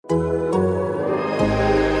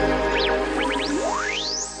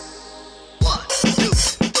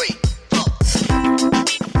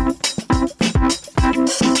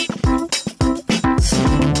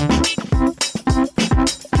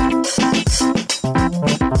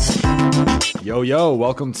Yo,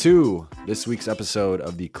 welcome to this week's episode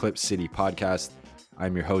of the Clip City podcast.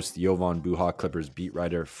 I'm your host, Jovan Buha, Clippers beat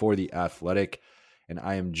writer for The Athletic, and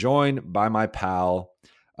I am joined by my pal,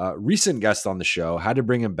 recent guest on the show. Had to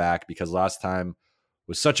bring him back because last time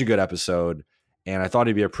was such a good episode, and I thought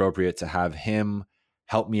it'd be appropriate to have him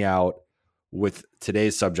help me out with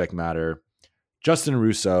today's subject matter. Justin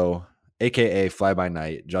Russo, aka Fly By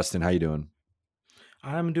Night. Justin, how you doing?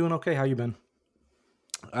 I'm doing okay. How you been?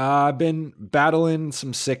 I've been battling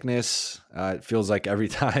some sickness. It feels like every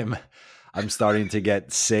time I'm starting to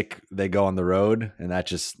get sick, they go on the road, and that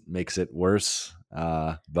just makes it worse.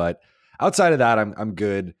 But outside of that, I'm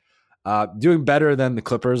good. Doing better than the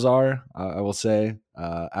Clippers are, I will say.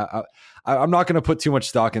 I'm not going to put too much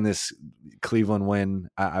stock in this Cleveland win.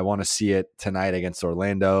 I want to see it tonight against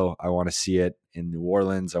Orlando. I want to see it in New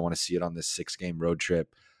Orleans. I want to see it on this 6-game road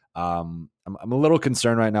trip. I'm a little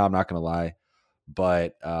concerned right now. I'm not going to lie.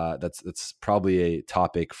 But that's probably a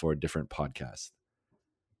topic for a different podcast.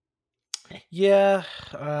 Yeah.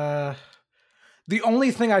 The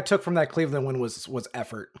only thing I took from that Cleveland win was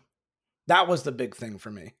effort. That was the big thing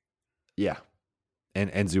for me. Yeah.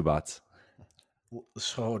 And Zubats.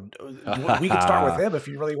 So we could start with him if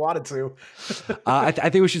you really wanted to. I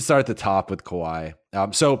think we should start at the top with Kawhi.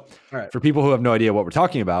 So right. For people who have no idea what we're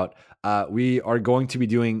talking about, we are going to be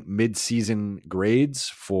doing mid-season grades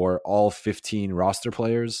for all 15 roster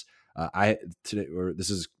players. This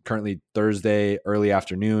is currently Thursday, early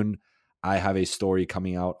afternoon. I have a story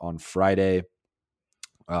coming out on Friday,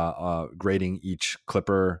 grading each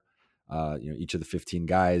Clipper, each of the 15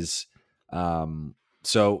 guys.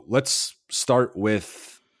 So let's start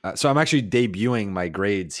with. So I'm actually debuting my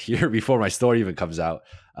grades here before my story even comes out.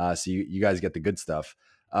 So you guys get the good stuff.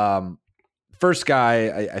 First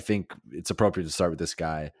guy, I think it's appropriate to start with this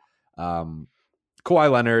guy.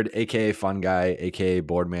 Kawhi Leonard, aka Fun Guy, aka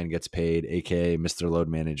Boardman Gets Paid, aka Mr. Load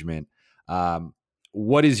Management.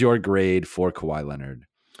 What is your grade for Kawhi Leonard?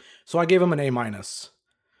 So I gave him an A-.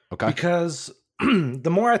 Okay. Because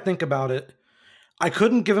the more I think about it, I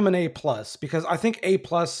couldn't give him an A+ because I think A+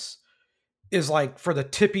 is like for the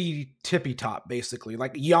tippy top, basically.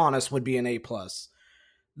 Like Giannis would be an A+.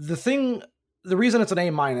 The reason it's an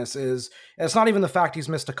A- is it's not even the fact he's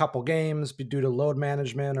missed a couple games due to load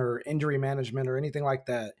management or injury management or anything like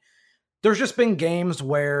that. There's just been games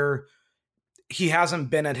where he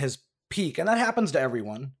hasn't been at his peak, and that happens to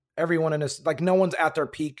everyone. Everyone in his, like, no one's at their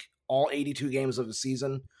peak all 82 games of the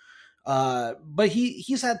season. But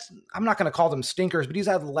he's had, I'm not going to call them stinkers, but he's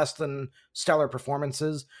had less than stellar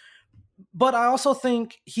performances. But I also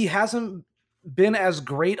think he hasn't been as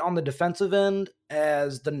great on the defensive end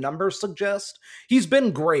as the numbers suggest. He's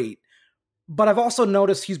been great, but I've also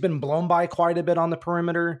noticed he's been blown by quite a bit on the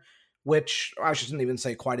perimeter, which I shouldn't even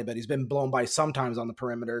say quite a bit. He's been blown by sometimes on the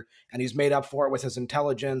perimeter, and he's made up for it with his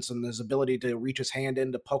intelligence and his ability to reach his hand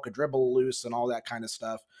in to poke a dribble loose and all that kind of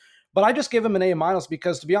stuff. But I just give him an A-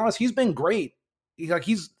 because, to be honest, he's been great.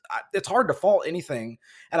 It's hard to fault anything.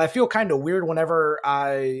 And I feel kind of weird whenever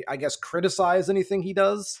I guess, criticize anything he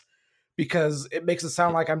does, because it makes it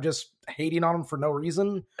sound like I'm just hating on him for no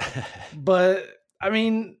reason. But I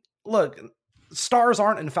mean, look, stars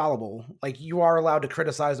aren't infallible. Like, you are allowed to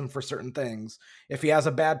criticize him for certain things. If he has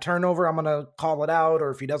a bad turnover, I'm going to call it out.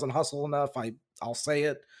 Or if he doesn't hustle enough, I'll say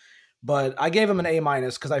it. But I gave him an A-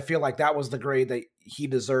 because I feel like that was the grade that he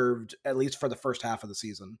deserved, at least for the first half of the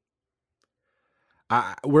season.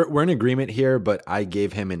 We're in agreement here, but I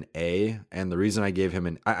gave him an A, and the reason I gave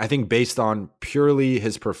him I think based on purely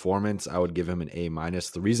his performance, I would give him an A-.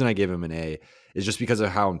 The reason I gave him an A is just because of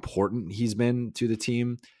how important he's been to the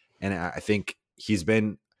team, and I think he's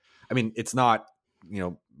been. I mean, it's not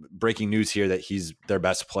breaking news here that he's their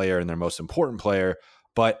best player and their most important player,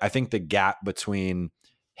 but I think the gap between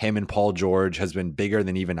him and Paul George has been bigger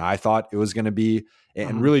than even I thought it was going to be,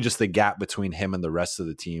 and really just the gap between him and the rest of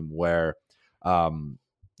the team where. They're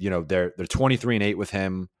 23-8 with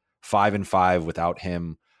him, 5-5 without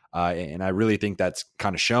him. And I really think that's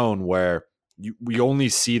kind of shown where we only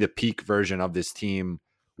see the peak version of this team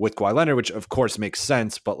with Kawhi Leonard, which of course makes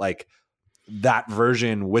sense, but like that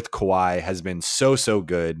version with Kawhi has been so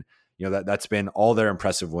good. That's been all their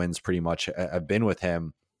impressive wins pretty much have been with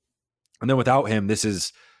him. And then without him, this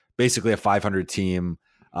is basically a 500 team.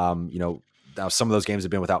 Now, some of those games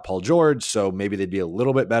have been without Paul George, so maybe they'd be a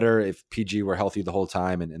little bit better if PG were healthy the whole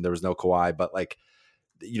time and there was no Kawhi. But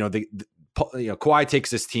Kawhi takes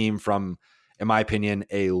this team from, in my opinion,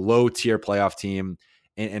 a low tier playoff team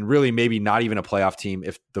and really maybe not even a playoff team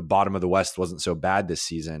if the bottom of the West wasn't so bad this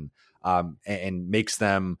season, and makes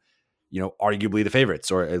them, arguably the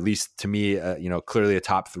favorites, or at least to me, clearly a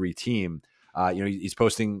top 3 team. He's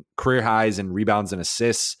posting career highs in rebounds and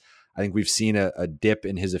assists. I think we've seen a dip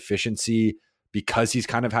in his efficiency because he's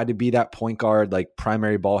kind of had to be that point guard, like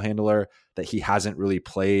primary ball handler that he hasn't really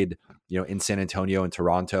played, in San Antonio and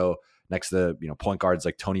Toronto next to point guards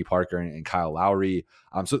like Tony Parker and Kyle Lowry.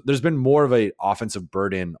 So there's been more of an offensive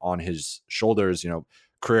burden on his shoulders,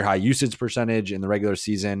 career high usage percentage in the regular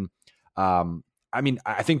season. I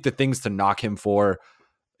think the things to knock him for,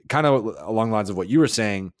 kind of along the lines of what you were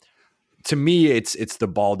saying, to me, it's the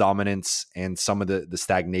ball dominance and some of the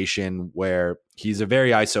stagnation, where he's a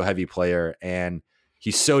very ISO heavy player and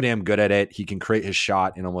he's so damn good at it. He can create his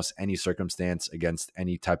shot in almost any circumstance against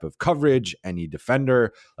any type of coverage, any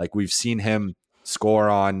defender. Like, we've seen him score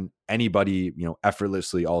on anybody,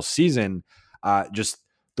 effortlessly all season. Just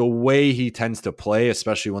the way he tends to play,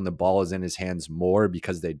 especially when the ball is in his hands more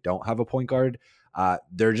because they don't have a point guard.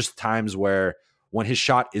 There are just times where when his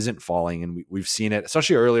shot isn't falling, and we've seen it,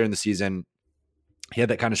 especially earlier in the season, he had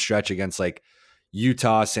that kind of stretch against like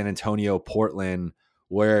Utah, San Antonio, Portland,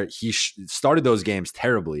 where he started those games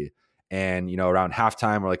terribly. And, around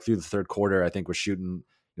halftime or like through the third quarter, I think was shooting,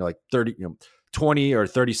 like 20 or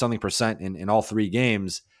 30 something % in all three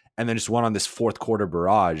games. And then just went on this fourth quarter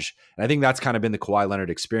barrage. And I think that's kind of been the Kawhi Leonard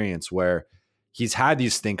experience, where he's had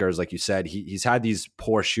these stinkers, like you said, he's had these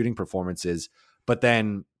poor shooting performances, but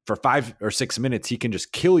then for 5 or 6 minutes, he can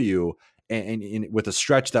just kill you and with a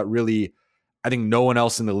stretch that really, I think no one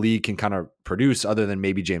else in the league can kind of produce other than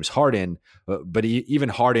maybe James Harden. But even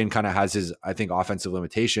Harden kind of has his, I think, offensive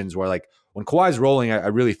limitations, where like when Kawhi's rolling, I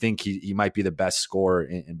really think he might be the best scorer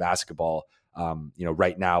in basketball,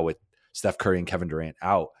 right now with Steph Curry and Kevin Durant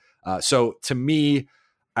out. So to me,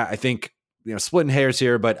 I think, splitting hairs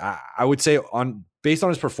here, but I would say based on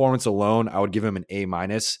his performance alone, I would give him an A-.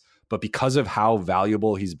 But because of how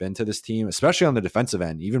valuable he's been to this team, especially on the defensive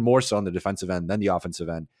end, even more so on the defensive end than the offensive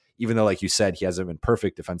end, even though, like you said, he hasn't been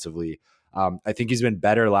perfect defensively, I think he's been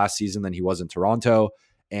better last season than he was in Toronto.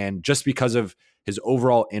 And just because of his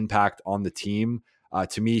overall impact on the team,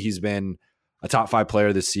 to me, he's been a top 5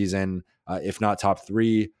 player this season, if not top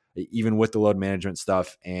 3, even with the load management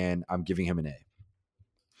stuff. And I'm giving him an A.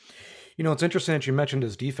 It's interesting that you mentioned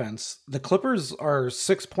his defense. The Clippers are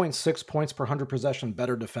 6.6 points per 100 possession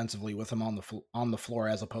better defensively with him on the floor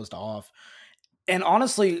as opposed to off. And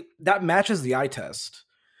honestly, that matches the eye test,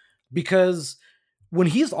 because when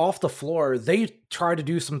he's off the floor, they try to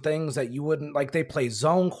do some things that you wouldn't like. They play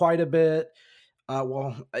zone quite a bit.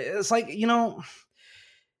 It's like, and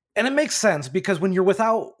it makes sense, because when you're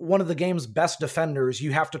without one of the game's best defenders,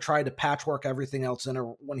 you have to try to patchwork everything else in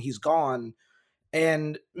when he's gone.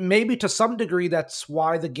 And maybe to some degree, that's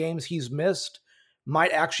why the games he's missed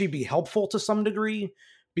might actually be helpful to some degree,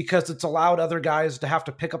 because it's allowed other guys to have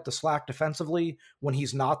to pick up the slack defensively when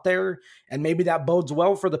he's not there. And maybe that bodes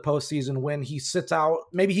well for the postseason when he sits out.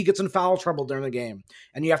 Maybe he gets in foul trouble during the game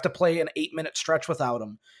and you have to play an 8-minute stretch without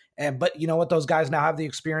him. But you know what? Those guys now have the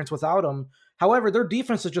experience without him. However, their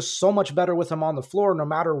defense is just so much better with him on the floor. No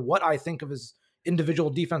matter what I think of his individual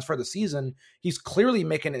defense for the season, he's clearly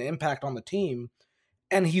making an impact on the team.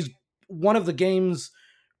 And he's one of the game's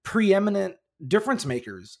preeminent difference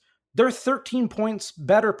makers. They're 13 points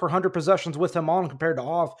better per 100 possessions with him on compared to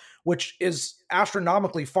off, which is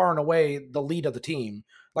astronomically far and away the lead of the team.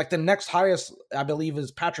 Like, the next highest, I believe,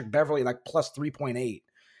 is Patrick Beverley, like plus 3.8.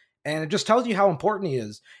 And it just tells you how important he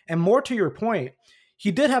is. And more to your point,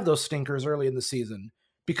 he did have those stinkers early in the season,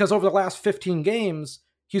 because over the last 15 games,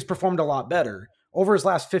 he's performed a lot better. Over his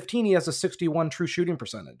last 15, he has a 61 true shooting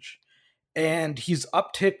percentage. And he's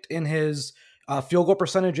upticked in his field goal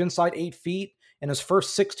percentage inside 8 feet. In his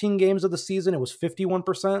first 16 games of the season, it was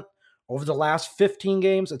 51%. Over the last 15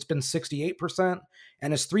 games, it's been 68%.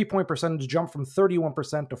 And his three-point percentage jumped from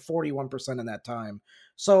 31% to 41% in that time.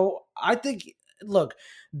 So I think, look,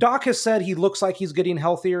 Doc has said he looks like he's getting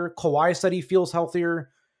healthier. Kawhi said he feels healthier.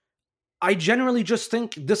 I generally just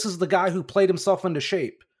think this is the guy who played himself into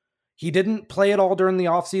shape. He didn't play at all during the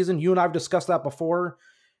offseason. You and I have discussed that before.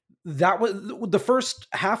 That was the first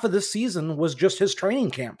half of this season was just his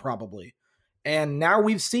training camp, probably. And now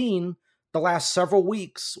we've seen the last several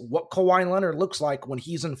weeks what Kawhi Leonard looks like when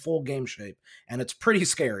he's in full game shape. And it's pretty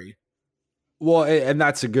scary. Well, and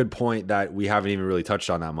that's a good point that we haven't even really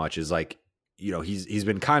touched on that much, is like, he's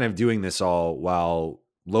been kind of doing this all while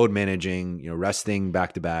load managing, resting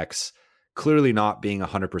back-to-backs, clearly not being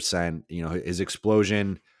 100%. His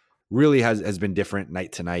explosion really has been different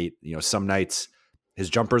night to night. Some nights his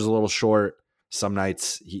jumper's a little short. Some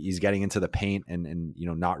nights he's getting into the paint and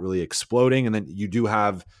not really exploding. And then you do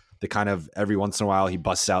have the kind of every once in a while he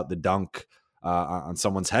busts out the dunk on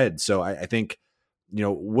someone's head. So I think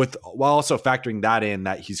while also factoring that in,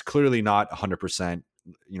 that he's clearly not 100%,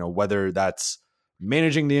 whether that's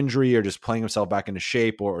managing the injury or just playing himself back into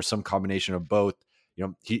shape or some combination of both.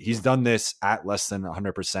 He's done this at less than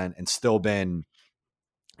 100% and still been,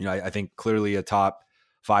 I think clearly a top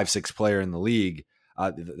 5-6 player in the league.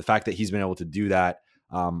 The fact that he's been able to do that,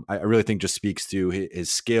 I really think just speaks to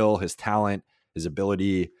his skill, his talent, his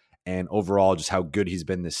ability, and overall just how good he's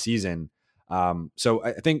been this season. So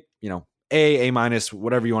I think, A minus,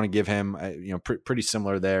 whatever you want to give him, pretty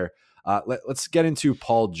similar there. Let's get into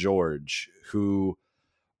Paul George, who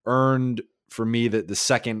earned for me the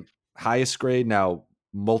second highest grade. Now,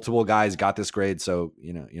 multiple guys got this grade, so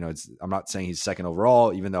I'm not saying he's second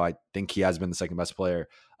overall, even though I think he has been the second best player.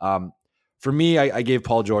 For me, I gave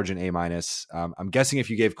Paul George an A minus. I'm guessing if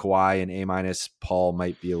you gave Kawhi an A minus, Paul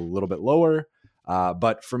might be a little bit lower.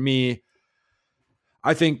 But for me,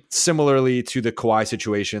 I think similarly to the Kawhi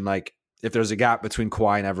situation, like if there's a gap between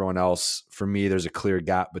Kawhi and everyone else, for me, there's a clear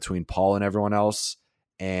gap between Paul and everyone else.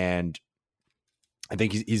 And I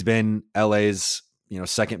think he's been LA's,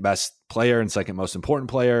 second best player and second most important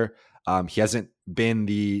player. He hasn't been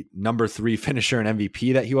the number 3 finisher and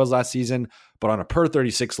MVP that he was last season, but on a per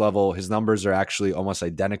 36 level, his numbers are actually almost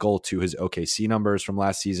identical to his OKC numbers from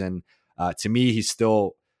last season. To me, he's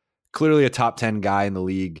still clearly a top 10 guy in the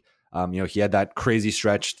league. He had that crazy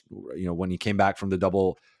stretch, when he came back from the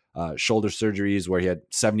double shoulder surgeries where he had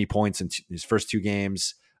 70 points in his first 2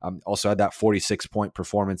 games. Also had that 46-point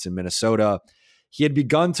performance in Minnesota. He had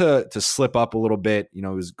begun to slip up a little bit. He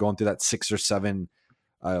was going through that 6 or 7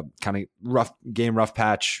 kind of rough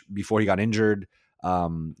patch before he got injured,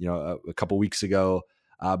 a couple weeks ago.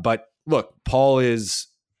 But look, Paul is,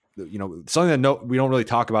 something that we don't really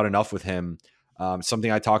talk about enough with him.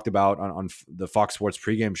 Something I talked about on the Fox Sports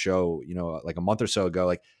pregame show, like a month or so ago.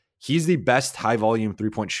 Like, he's the best high volume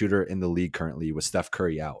 3-point shooter in the league currently with Steph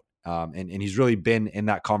Curry out. And he's really been in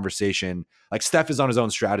that conversation. Like, Steph is on his own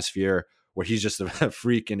stratosphere where he's just a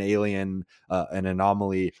freak, an alien, an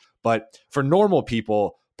anomaly. But for normal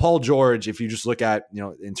people, Paul George, if you just look at,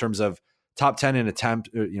 in terms of top 10 in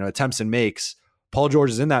attempts and makes, Paul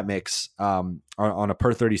George is in that mix on a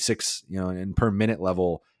per 36, and per minute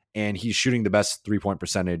level. And he's shooting the best 3-point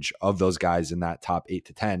percentage of those guys in that top 8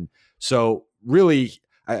 to 10. So really,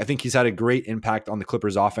 I think he's had a great impact on the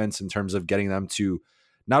Clippers offense in terms of getting them to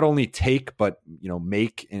not only take, but,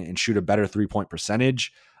 make and shoot a better 3-point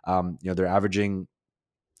percentage. They're averaging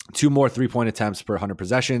 2 more 3-point attempts per 100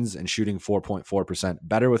 possessions and shooting 4.4%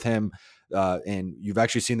 better with him. And you've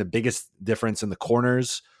actually seen the biggest difference in the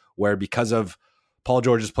corners, where because of Paul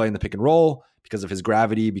George's play in the pick and roll, because of his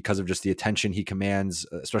gravity, because of just the attention he commands,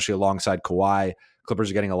 especially alongside Kawhi,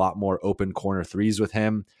 Clippers are getting a lot more open corner threes with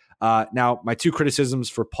him. Now, my 2 criticisms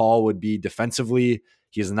for Paul would be defensively.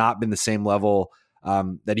 He has not been the same level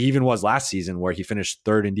that he even was last season, where he finished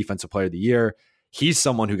 3rd in Defensive Player of the Year. He's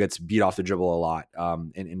someone who gets beat off the dribble a lot.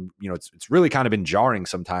 And it's really kind of been jarring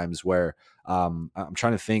sometimes where I'm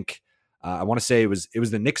trying to think. I want to say it was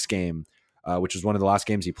the Knicks game, which was one of the last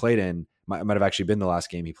games he played in. Might have actually been the last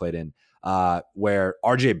game he played in, where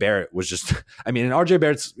RJ Barrett was just, and RJ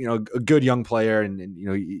Barrett's, a good young player and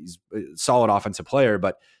he's a solid offensive player,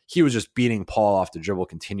 but he was just beating Paul off the dribble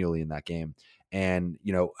continually in that game. And,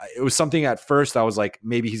 it was something at first I was like,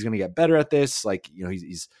 maybe he's going to get better at this. Like,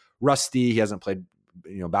 he's rusty. He hasn't played,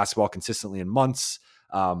 basketball consistently in months.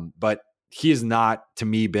 But he has not, to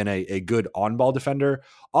me, been a good on-ball defender.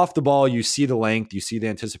 Off the ball, you see the length, you see the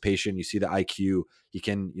anticipation, you see the IQ. He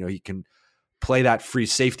can play that free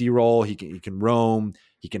safety role. He can roam.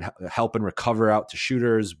 He can help and recover out to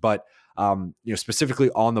shooters. But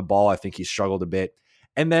specifically on the ball, I think he struggled a bit.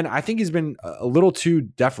 And then I think he's been a little too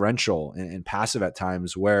deferential and passive at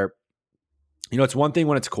times, where it's one thing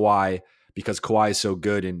when it's Kawhi, because Kawhi is so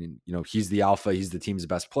good and he's the alpha, he's the team's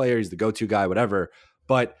best player, he's the go-to guy, whatever.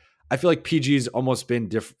 But I feel like PG's almost been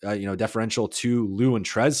deferential to Lou and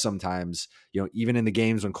Trez sometimes, even in the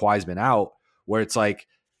games when Kawhi's been out, where it's like,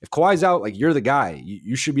 if Kawhi's out, like, you're the guy.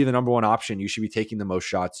 You should be the number 1 option. You should be taking the most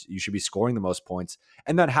shots. You should be scoring the most points.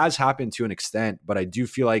 And that has happened to an extent, but I do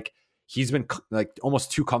feel like he's been like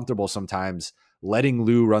almost too comfortable sometimes letting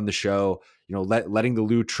Lou run the show, letting the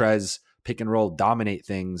Lou Trez pick and roll dominate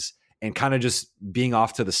things and kind of just being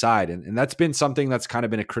off to the side. And that's been something that's kind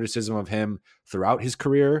of been a criticism of him throughout his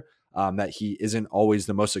career, that he isn't always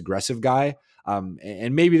the most aggressive guy.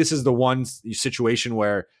 And maybe this is the one situation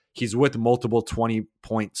where he's with multiple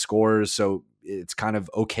 20-point scorers, so it's kind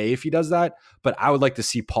of okay if he does that. But I would like to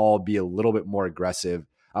see Paul be a little bit more aggressive.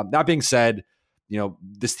 That being said,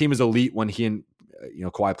 this team is elite when he and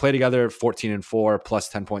Kawhi play together, 14-4 plus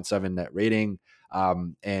 10.7 net rating.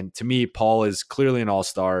 And to me, Paul is clearly an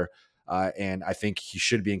all-star, and I think he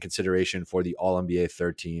should be in consideration for the All-NBA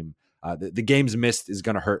third team. The games missed is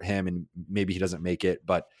going to hurt him, and maybe he doesn't make it.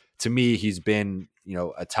 But to me, he's been,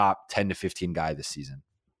 a top 10 to 15 guy this season.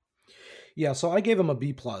 Yeah, so I gave him a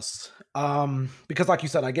B+. Because like you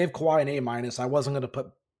said, I gave Kawhi an A-. I wasn't going to put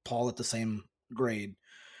Paul at the same grade.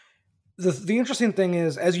 The interesting thing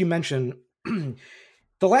is, as you mentioned,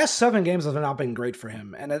 the last 7 games have not been great for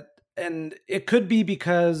him. And it could be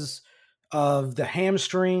because of the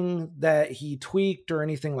hamstring that he tweaked or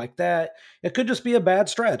anything like that. It could just be a bad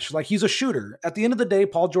stretch. Like, he's a shooter. At the end of the day,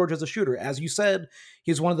 Paul George is a shooter. As you said,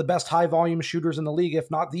 he's one of the best high volume shooters in the league, if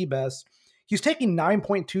not the best. He's taking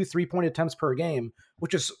 9.2 3-point attempts per game,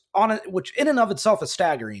 which in and of itself is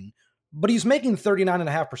staggering, but he's making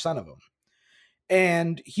 39.5% of them.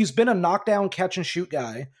 And he's been a knockdown catch and shoot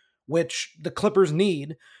guy, which the Clippers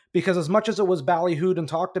need, because as much as it was ballyhooed and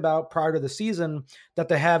talked about prior to the season that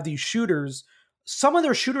they have these shooters, some of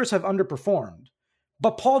their shooters have underperformed,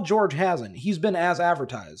 but Paul George hasn't. He's been as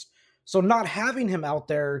advertised. So not having him out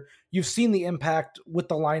there, you've seen the impact with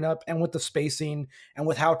the lineup and with the spacing and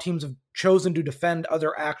with how teams have chosen to defend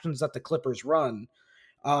other actions that the Clippers run.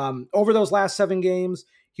 Over those last 7 games,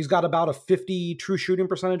 he's got about a 50 true shooting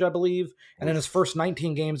percentage, I believe. And in his first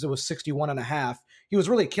 19 games, it was 61.5. He was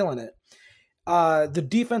really killing it. The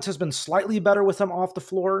defense has been slightly better with him off the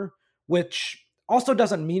floor, which also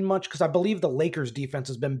doesn't mean much because I believe the Lakers defense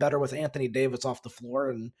has been better with Anthony Davis off the floor.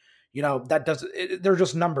 And, they're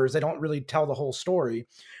just numbers. They don't really tell the whole story.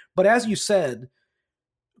 But as you said,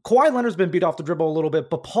 Kawhi Leonard's been beat off the dribble a little bit,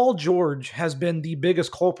 but Paul George has been the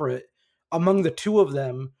biggest culprit among the two of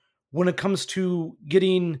them when it comes to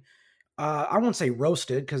getting, I won't say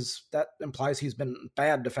roasted because that implies he's been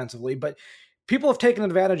bad defensively, but people have taken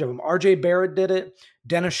advantage of him. RJ Barrett did it.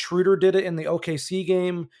 Dennis Schroeder did it in the OKC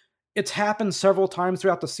game. It's happened several times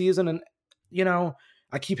throughout the season. And,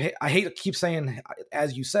 I hate to keep saying,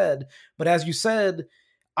 as you said, but as you said,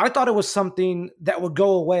 I thought it was something that would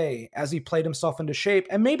go away as he played himself into shape.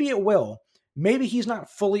 And maybe it will. Maybe he's not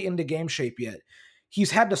fully into game shape yet.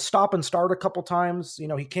 He's had to stop and start a couple times.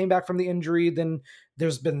 He came back from the injury. Then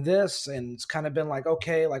there's been this, and it's kind of been like,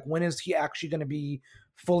 okay, like when is he actually going to be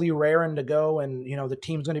fully raring to go? And, the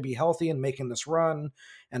team's going to be healthy and making this run.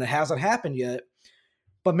 And it hasn't happened yet.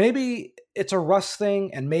 But maybe it's a Russ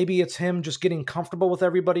thing, and maybe it's him just getting comfortable with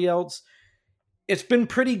everybody else. It's been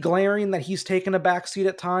pretty glaring that he's taken a backseat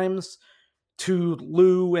at times to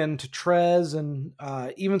Lou and to Trez and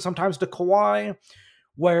even sometimes to Kawhi,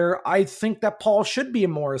 where I think that Paul should be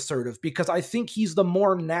more assertive because I think he's the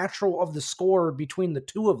more natural of the scorer between the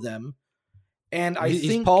two of them. And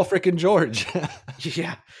he's Paul freaking George.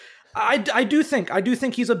 Yeah. I do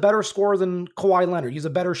think he's a better scorer than Kawhi Leonard. He's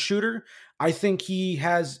a better shooter. I think he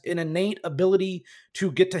has an innate ability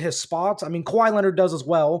to get to his spots. I mean, Kawhi Leonard does as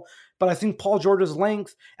well, but I think Paul George's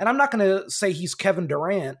length, and I'm not going to say he's Kevin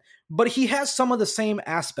Durant, but he has some of the same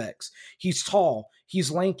aspects. He's tall. He's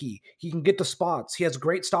lanky. He can get to spots. He has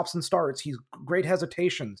great stops and starts. He's great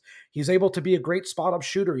hesitations. He's able to be a great spot-up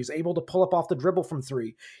shooter. He's able to pull up off the dribble from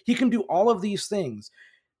 3. He can do all of these things.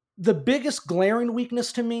 The biggest glaring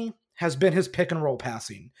weakness to me has been his pick and roll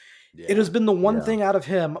passing. Yeah, it has been the one thing out of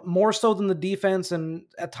him, more so than the defense and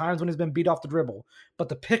at times when he's been beat off the dribble. But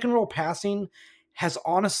the pick and roll passing has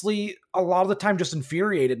honestly, a lot of the time, just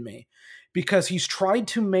infuriated me because he's tried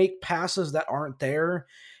to make passes that aren't there.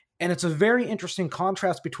 And it's a very interesting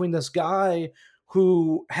contrast between this guy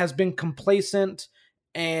who has been complacent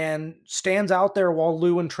and stands out there while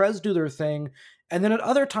Lou and Trez do their thing, and then at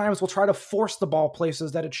other times will try to force the ball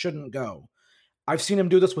places that it shouldn't go. I've seen him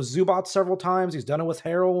do this with Zubac several times. He's done it with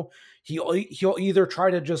Harrell. He'll either try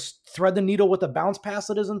to just thread the needle with a bounce pass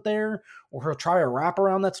that isn't there, or he'll try a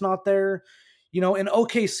wraparound that's not there. In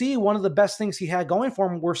OKC, one of the best things he had going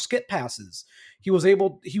for him were skip passes. He was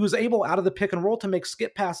able out of the pick and roll to make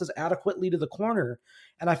skip passes adequately to the corner.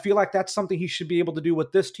 And I feel like that's something he should be able to do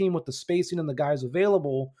with this team with the spacing and the guys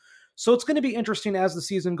available. So it's going to be interesting as the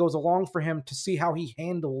season goes along for him to see how he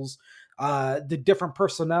handles the different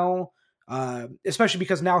personnel, especially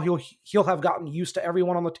because now he'll have gotten used to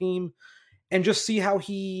everyone on the team, and just see how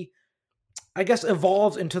he, I guess,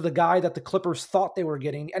 evolves into the guy that the Clippers thought they were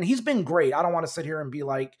getting. And he's been great. I don't want to sit here and be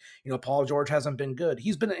like, Paul George hasn't been good.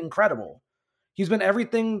 He's been incredible. He's been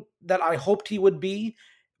everything that I hoped he would be,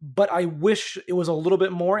 but I wish it was a little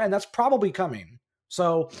bit more, and that's probably coming.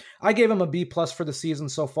 So I gave him a B+ for the season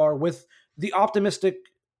so far, with the optimistic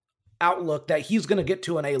outlook that he's going to get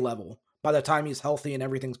to an A level by the time he's healthy and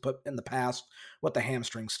everything's put in the past with the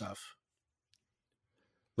hamstring stuff.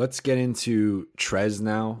 Let's get into Trez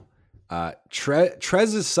now.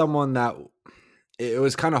 Trez is someone that it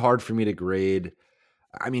was kind of hard for me to grade.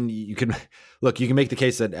 I mean, you can make the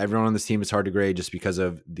case that everyone on this team is hard to grade just because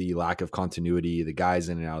of the lack of continuity, the guys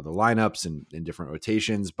in and out of the lineups and different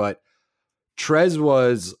rotations. But Trez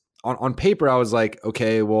was on paper, I was like,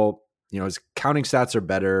 okay, well, his counting stats are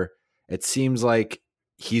better. It seems like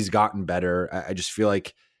he's gotten better. I just feel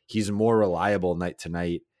like he's more reliable night to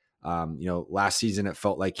night. Last season it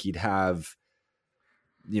felt like he'd have,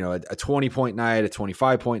 a 20-point night, a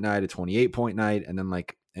 25-point night, a 28-point night, and then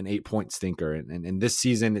like an 8-point stinker. And this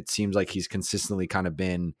season, it seems like he's consistently kind of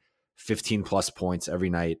been 15 plus points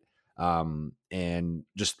every night. And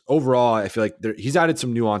just overall, I feel like he's added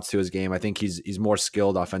some nuance to his game. I think he's more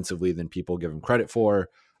skilled offensively than people give him credit for.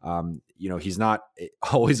 He's not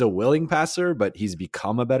always a willing passer, but he's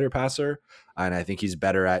become a better passer. And I think he's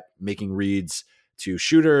better at making reads to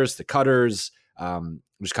shooters, to cutters,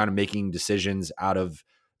 just kind of making decisions out of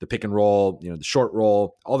the pick and roll, the short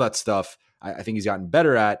roll, all that stuff. I think he's gotten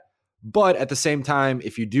better at. But at the same time,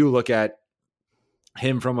 if you do look at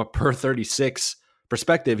him from a per 36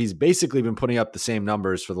 perspective, he's basically been putting up the same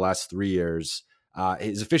numbers for the last 3 years.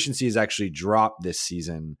 His efficiency has actually dropped this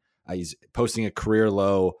season. He's posting a career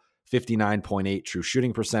low 59.8 true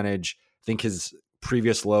shooting percentage. I think his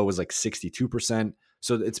previous low was like 62%.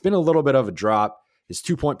 So it's been a little bit of a drop. His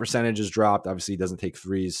 2-point percentage has dropped. Obviously, he doesn't take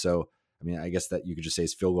threes. So, I mean, I guess that you could just say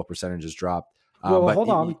his field goal percentage has dropped. Well, hold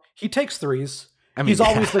on. He takes threes. I mean, he's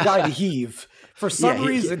always the guy to heave. For some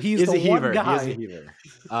reason, he's the one guy. He is a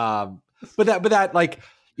heaver. But that, like,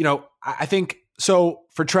 I think so.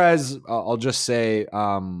 For Trez, I'll just say,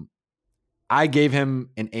 I gave him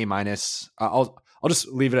an A minus. I'll just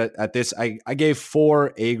leave it at this. I gave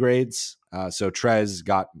 4 A grades. So Trez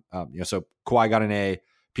got, so Kawhi got an A,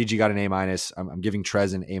 PG got an A minus. I'm giving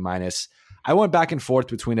Trez an A minus. I went back and forth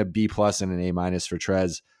between a B plus and an A minus for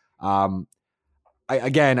Trez.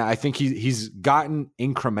 I think he's gotten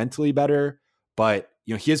incrementally better, but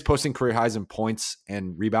he is posting career highs in points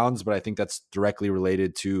and rebounds, but I think that's directly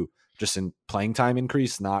related to just in playing time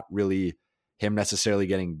increase, not really him necessarily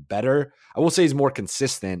getting better. I will say he's more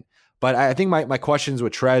consistent, but I think my questions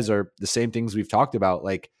with Trez are the same things we've talked about.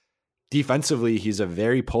 Like defensively, he's a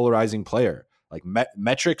very polarizing player. Like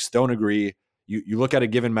metrics don't agree. You look at a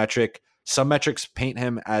given metric, some metrics paint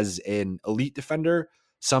him as an elite defender.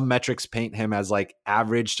 Some metrics paint him as like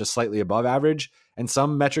average to slightly above average, and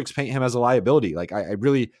some metrics paint him as a liability. Like I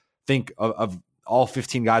really think of all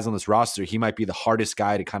 15 guys on this roster, he might be the hardest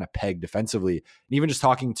guy to kind of peg defensively. And even just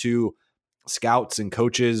talking to scouts and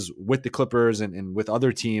coaches with the Clippers and with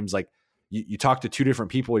other teams, like you talk to 2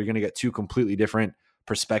 different people, you're going to get 2 completely different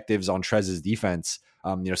perspectives on Trez's defense.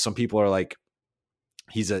 Some people are like,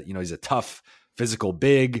 he's a tough physical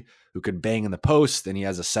big who can bang in the post, and he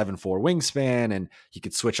has a 7'4" wingspan, and he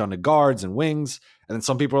could switch on to guards and wings. And then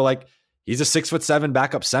some people are like, he's a 6'7"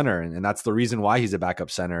 backup center, and that's the reason why he's a backup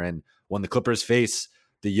center. And when the Clippers face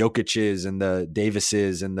the Jokic's and the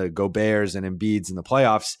Davises and the Goberts and Embiids in the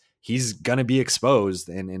playoffs, he's gonna be exposed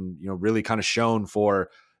and really kind of shown for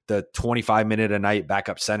the 25-minute a night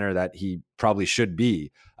backup center that he probably should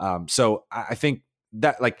be. So I think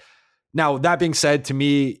that, like, now that being said, to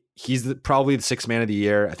me, he's probably the 6th man of the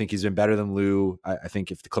year. I think he's been better than Lou. I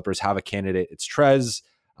think if the Clippers have a candidate, it's Trez.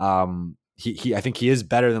 I think he is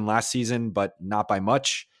better than last season, but not by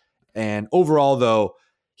much. And overall, though,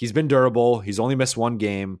 he's been durable. He's only missed 1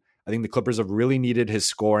 game. I think the Clippers have really needed his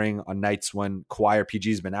scoring on nights when Kawhi or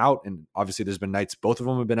PG has been out. And obviously there's been nights both of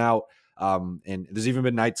them have been out. And there's even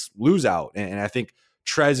been nights Lou's out. And I think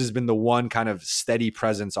Trez has been the one kind of steady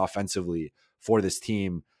presence offensively for this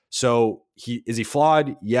team. So is he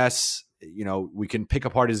flawed? Yes. We can pick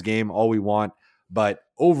apart his game all we want, but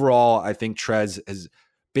overall, I think Trez has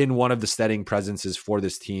been one of the steadying presences for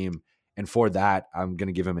this team. And for that, I'm going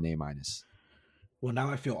to give him an A minus. Well, now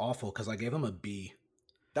I feel awful because I gave him a B.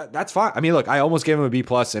 That's fine. I mean, look, I almost gave him a B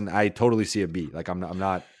plus, and I totally see a B. Like I'm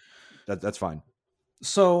not. That's fine.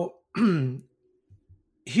 So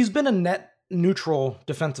he's been a net neutral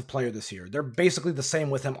defensive player this year. They're basically the same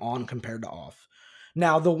with him on compared to off.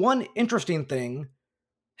 Now, the one interesting thing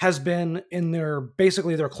has been in their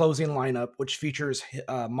closing lineup, which features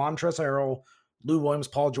Montrezl Harrell, Lou Williams,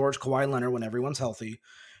 Paul George, Kawhi Leonard when everyone's healthy.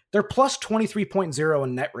 They're plus 23.0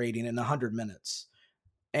 in net rating in 100 minutes.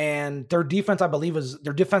 And their defense,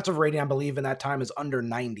 their defensive rating, I believe, in that time is under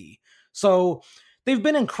 90. So they've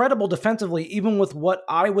been incredible defensively, even with what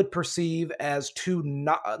I would perceive as 2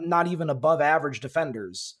 not even above average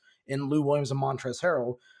defenders in Lou Williams and Montrezl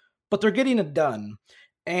Harrell. But they're getting it done.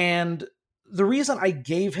 And the reason I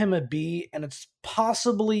gave him a B, and it's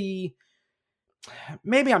possibly,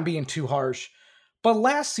 maybe I'm being too harsh, but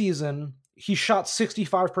last season, he shot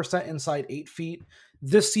 65% inside 8 feet.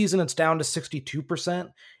 This season, it's down to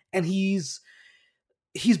 62%. And he's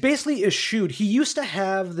basically eschewed. He used to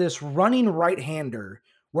have this running right-hander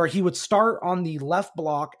where he would start on the left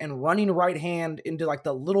block and running right hand into like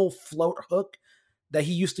the little float hook that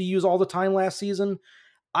he used to use all the time last season.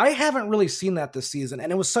 I haven't really seen that this season,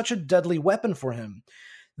 and it was such a deadly weapon for him.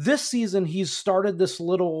 This season, he's started this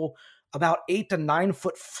little about 8 to 9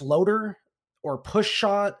 foot floater or push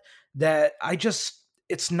shot that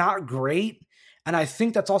it's not great. And I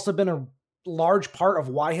think that's also been a large part of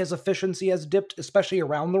why his efficiency has dipped, especially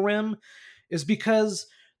around the rim, is because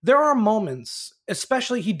there are moments,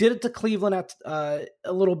 especially he did it to Cleveland at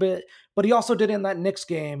a little bit, but he also did it in that Knicks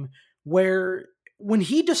game where when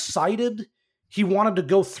he decided he wanted to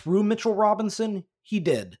go through Mitchell Robinson, he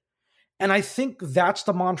did. And I think that's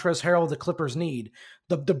the Montrezl Harrell the Clippers need.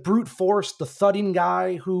 The brute force, the thudding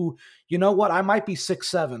guy who, you know what, I might be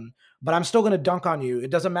 6'7", but I'm still going to dunk on you.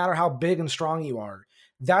 It doesn't matter how big and strong you are.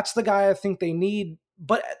 That's the guy I think they need.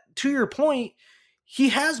 But to your point, he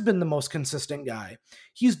has been the most consistent guy.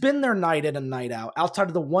 He's been there night in and night out. Outside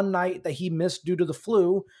of the one night that he missed due to the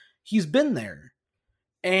flu, he's been there.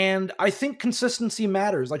 And I think consistency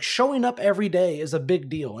matters. Like showing up every day is a big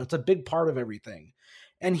deal. It's a big part of everything.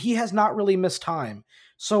 And he has not really missed time.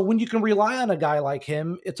 So when you can rely on a guy like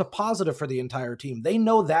him, it's a positive for the entire team. They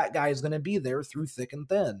know that guy is going to be there through thick and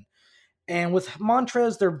thin. And with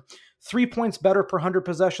Montrez, they're 3 points better per 100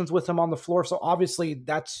 possessions with him on the floor. So obviously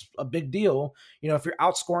that's a big deal. You know, if you're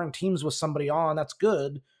outscoring teams with somebody on, that's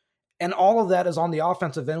good. And all of that is on the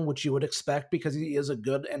offensive end, which you would expect because he is a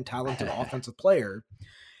good and talented offensive player.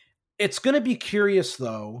 It's going to be curious,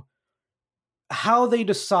 though, how they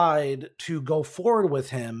decide to go forward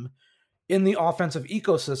with him in the offensive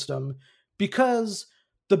ecosystem, because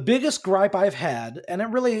the biggest gripe I've had, and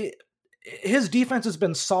his defense has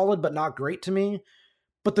been solid but not great to me,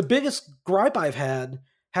 but the biggest gripe I've had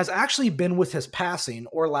has actually been with his passing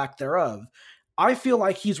or lack thereof. I feel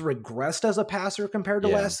like he's regressed as a passer compared to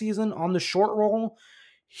last season on the short roll.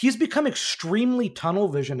 He's become extremely tunnel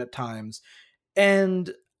vision at times.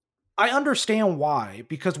 And I understand why,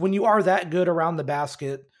 because when you are that good around the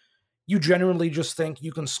basket, you genuinely just think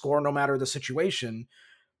you can score no matter the situation.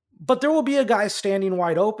 But there will be a guy standing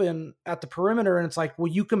wide open at the perimeter, and it's like,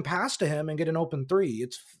 well, you can pass to him and get an open three.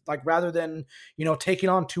 It's like rather than, taking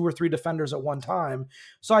on 2 or 3 defenders at one time.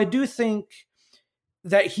 So I do think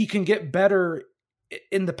that he can get better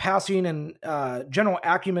in the passing and general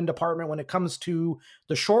acumen department when it comes to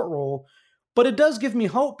the short roll. But it does give me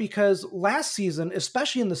hope because last season,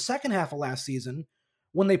 especially in the second half of last season,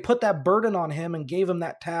 when they put that burden on him and gave him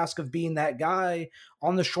that task of being that guy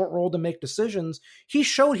on the short roll to make decisions, he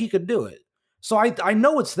showed he could do it. So I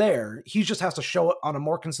know it's there. He just has to show it on a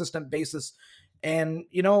more consistent basis. And,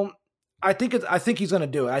 I think he's going to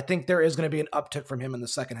do it. I think there is going to be an uptick from him in the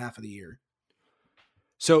second half of the year.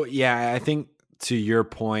 So, yeah, I think to your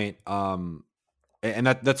point, and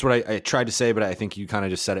that's what I tried to say, but I think you kind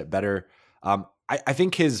of just said it better. I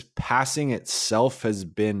think his passing itself has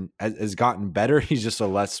gotten better. He's just a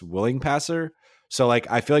less willing passer. So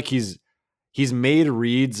like, I feel like he's made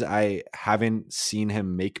reads I haven't seen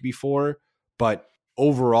him make before, but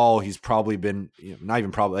overall he's probably been, not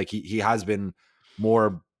even probably, like he has been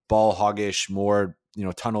more ball hoggish, more,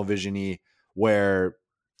 tunnel visiony, where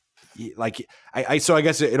so I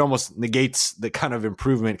guess it almost negates the kind of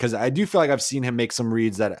improvement. Cause I do feel like I've seen him make some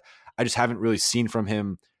reads that I just haven't really seen from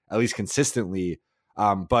him, at least consistently.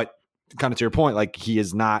 But kind of to your point, like he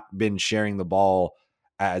has not been sharing the ball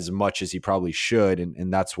as much as he probably should.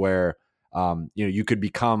 And that's where, you could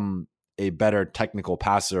become a better technical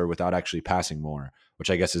passer without actually passing more, which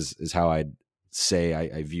I guess is how I'd say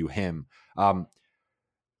I view him.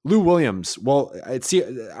 Lou Williams. Well,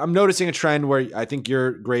 I'm noticing a trend where I think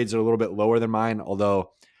your grades are a little bit lower than mine,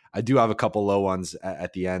 although I do have a couple low ones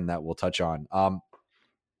at the end that we'll touch on.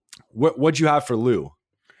 What'd you have for Lou?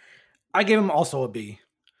 I gave him also a B.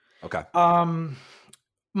 Okay.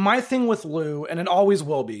 My thing with Lou, and it always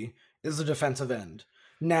will be, is the defensive end.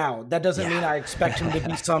 Now, that doesn't mean I expect him to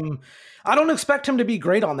be I don't expect him to be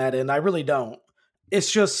great on that end. I really don't.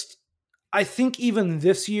 It's just, I think even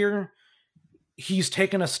this year, he's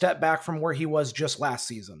taken a step back from where he was just last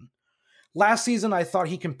season. Last season, I thought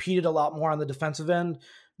he competed a lot more on the defensive end.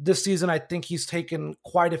 This season, I think he's taken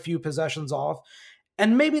quite a few possessions off.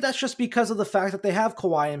 And maybe that's just because of the fact that they have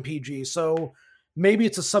Kawhi and PG. So maybe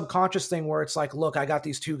it's a subconscious thing where it's like, look, I got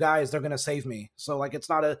these 2 guys, they're going to save me. So like,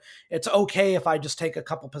 it's okay if I just take a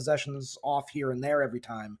couple possessions off here and there every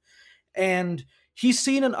time. And he's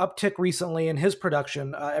seen an uptick recently in his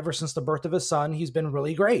production ever since the birth of his son. He's been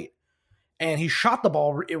really great. and he shot the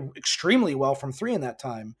ball extremely well from three in that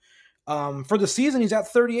time. For the season, he's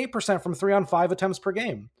at 38% from 3 on 5 attempts per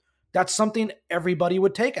game. That's something everybody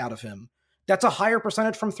would take out of him. That's a higher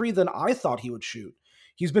percentage from three than I thought he would shoot.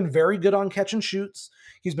 He's been very good on catch and shoots.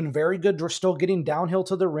 He's been very good still getting downhill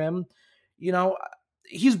to the rim. You know,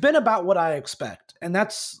 he's been about what I expect. And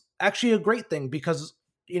that's actually a great thing because,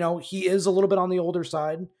 you know, he is a little bit on the older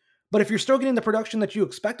side. But if you're still getting the production that you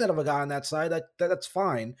expect out of a guy on that side, that's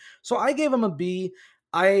fine. So I gave him a B.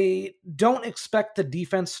 I don't expect the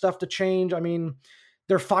defense stuff to change. I mean,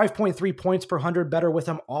 they're 5.3 points per 100 better with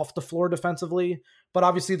him off the floor defensively, but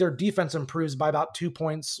obviously their defense improves by about 2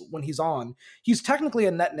 points when he's on. He's technically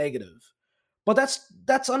a net negative, but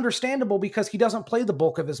that's understandable because he doesn't play the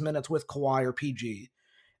bulk of his minutes with Kawhi or PG.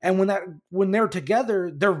 And when they're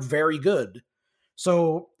together, they're very good.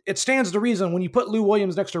 So it stands to reason when you put Lou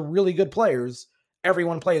Williams next to really good players,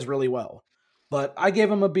 everyone plays really well. But I gave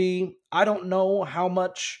him a B. I don't know how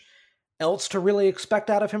much else to really expect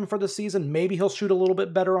out of him for the season. Maybe he'll shoot a little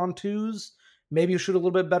bit better on twos. Maybe he'll shoot a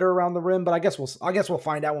little bit better around the rim. But I guess we'll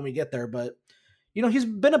find out when we get there. But you know, he's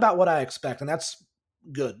been about what I expect, and that's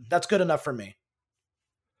good. That's good enough for me.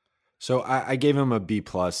 So I gave him a B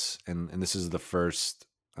plus, and this is the first.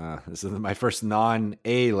 This is my first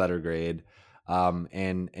non-A letter grade.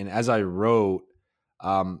 And as I wrote,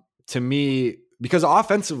 to me, because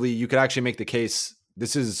offensively, you could actually make the case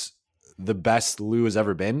this is the best Lou has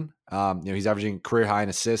ever been. He's averaging career high in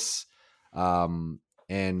assists, and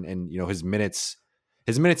you know his minutes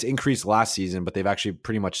increased last season, but they've actually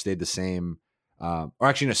pretty much stayed the same.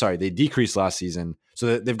 They decreased last season,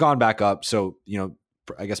 so they've gone back up. So you know,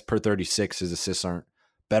 I guess per 36, his assists aren't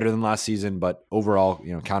better than last season, but overall,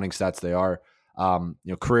 you know, counting stats, they are.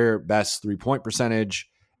 Career best 3-point percentage.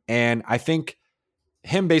 And I think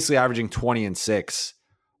him basically averaging 20 and 6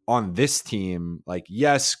 on this team, like,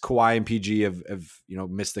 yes, Kawhi and PG have you know,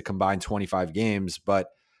 missed the combined 25 games, but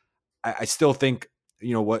I still think,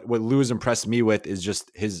 you know, what Lou has impressed me with is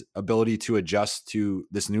just his ability to adjust to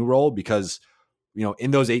this new role because, you know,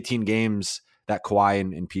 in those 18 games that Kawhi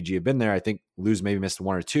and PG have been there, I think Lou's maybe missed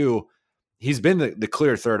 1 or 2. He's been the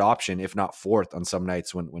clear third option, if not fourth on some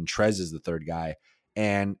nights when Trez is the third guy.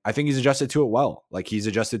 And I think he's adjusted to it well. Like he's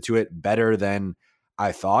adjusted to it better than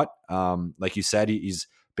I thought. Like you said, he's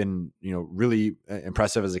been, you know, really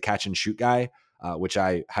impressive as a catch and shoot guy, which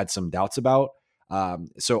I had some doubts about.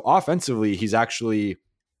 So offensively, he's actually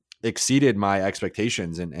exceeded my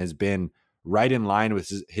expectations and has been right in line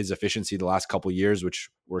with his efficiency the last couple of years, which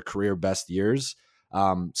were career best years.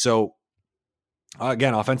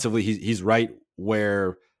 Again, offensively, he's right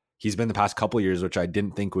where he's been the past couple of years, which I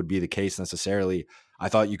didn't think would be the case necessarily. I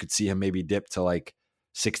thought you could see him maybe dip to like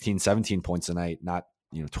 16, 17 points a night, not,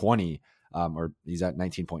 you know, 20, or he's at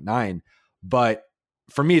 19.9. But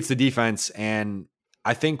for me, it's the defense. And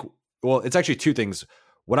I think, well, it's actually two things.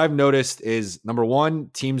 What I've noticed is, number one,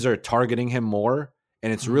 teams are targeting him more,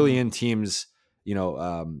 and it's really in teams, you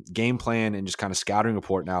know, game plan and just kind of scouting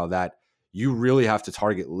report now that you really have to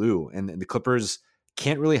target Lou, and the Clippers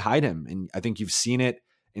can't really hide him. And I think you've seen it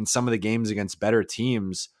in some of the games against better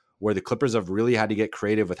teams where the Clippers have really had to get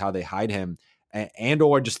creative with how they hide him and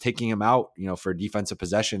or just taking him out, you know, for defensive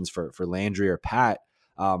possessions for Landry or Pat.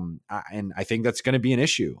 And I think that's going to be an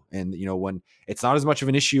issue. And, you know, when it's not as much of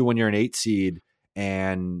an issue when you're an 8 seed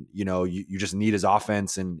and, you know, you just need his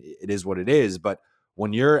offense and it is what it is. But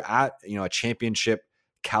when you're at, you know, a championship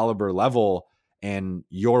caliber level, and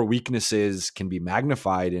your weaknesses can be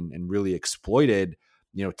magnified and really exploited,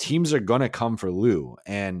 you know, teams are going to come for Lou.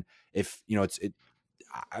 And if, you know,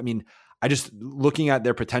 I just looking at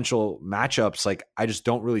their potential matchups, like I just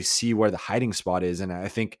don't really see where the hiding spot is. And I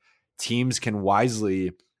think teams can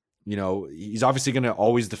wisely, you know, he's obviously going to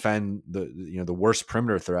always defend the worst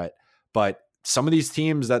perimeter threat, but some of these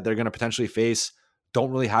teams that they're going to potentially face don't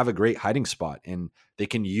really have a great hiding spot, and they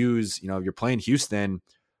can use, you know, if you're playing Houston,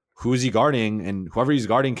 who is he guarding? And whoever he's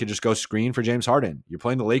guarding could just go screen for James Harden. You're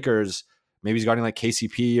playing the Lakers, maybe he's guarding like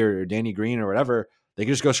KCP or Danny Green or whatever. They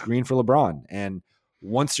can just go screen for LeBron. And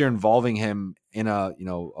once you're involving him in a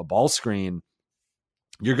ball screen,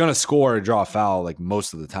 you're going to score or draw a foul like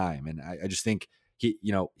most of the time. And I just think he's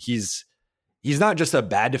not just a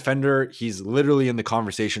bad defender. He's literally in the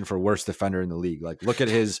conversation for worst defender in the league. Like, look at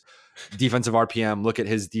his defensive RPM, look at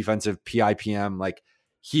his defensive PIPM. Like,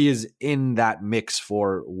 he is in that mix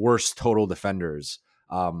for worst total defenders.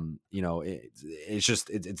 It's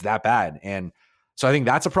that bad. And so I think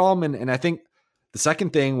that's a problem. And I think the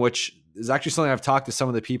second thing, which is actually something I've talked to some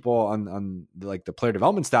of the people on like the player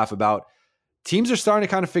development staff about, teams are starting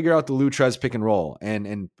to kind of figure out the Lou Trez pick and roll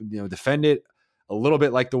and defend it a little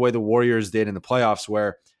bit like the way the Warriors did in the playoffs,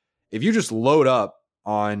 where if you just load up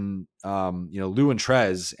on Lou and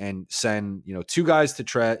Trez and send, two guys to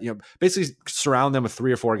Trez, basically surround them with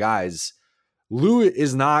 3 or 4 guys. Lou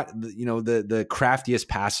is not, the craftiest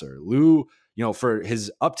passer. Lou, for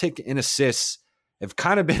his uptick in assists have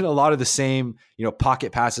kind of been a lot of the same,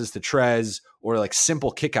 pocket passes to Trez or like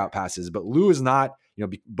simple kick out passes. But Lou is not,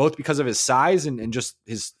 both because of his size and just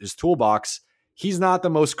his toolbox, he's not the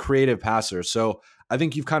most creative passer. So I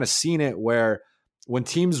think you've kind of seen it where when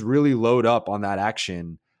teams really load up on that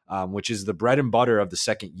action, which is the bread and butter of the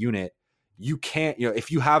second unit, you can't,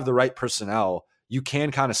 if you have the right personnel, you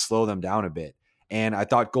can kind of slow them down a bit. And I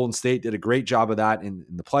thought Golden State did a great job of that in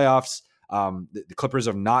the playoffs. The Clippers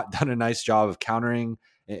have not done a nice job of countering,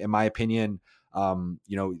 in my opinion. I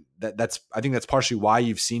think that's partially why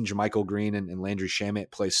you've seen JaMychal Green and Landry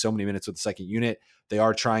Shamet play so many minutes with the second unit. They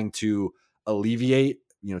are trying to alleviate,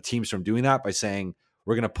 teams from doing that by saying,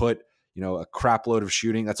 we're going to put, a crap load of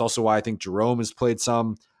shooting. That's also why I think Jerome has played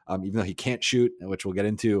some, even though he can't shoot, which we'll get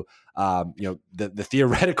into, the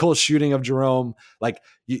theoretical shooting of Jerome, like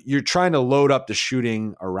you're trying to load up the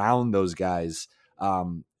shooting around those guys.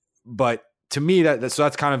 But to me, so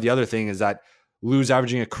that's kind of the other thing is that Lou's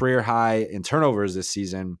averaging a career high in turnovers this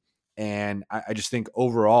season. And I just think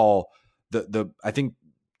overall, I think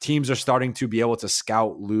teams are starting to be able to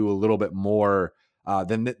scout Lou a little bit more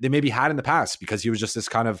than they maybe had in the past, because he was just this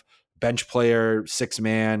kind of bench player,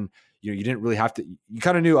 6-man. You didn't really have to, you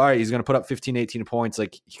kind of knew, all right, he's going to put up 15, 18 points.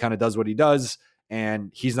 Like he kind of does what he does. And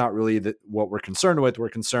he's not really what we're concerned with. We're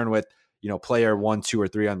concerned with, player 1, 2, or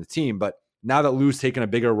 3 on the team. But now that Lou's taken a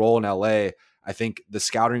bigger role in LA, I think the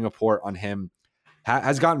scouting report on him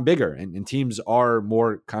has gotten bigger, and teams are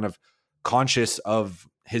more kind of conscious of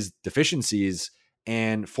his deficiencies.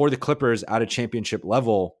 And for the Clippers at a championship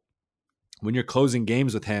level, when you're closing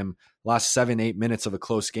games with him, last 7-8 minutes of a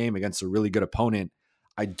close game against a really good opponent,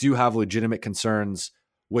 I do have legitimate concerns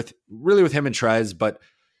with him and Trez, but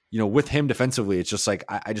with him defensively, it's just like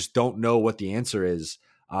I just don't know what the answer is.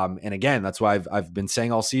 And again, that's why I've been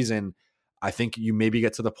saying all season, I think you maybe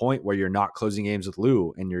get to the point where you're not closing games with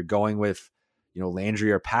Lou and you're going with,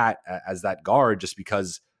 Landry or Pat as that guard, just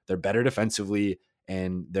because they're better defensively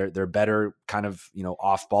and they're better kind of,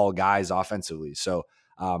 off ball guys offensively. So,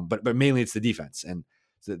 but mainly it's the defense. And,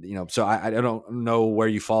 so I don't know where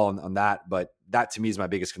you fall on that, but that to me is my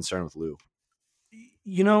biggest concern with Lou.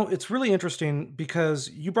 It's really interesting because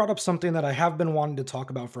you brought up something that I have been wanting to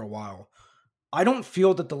talk about for a while. I don't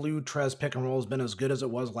feel that the Lou Trez pick and roll has been as good as it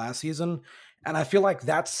was last season. And I feel like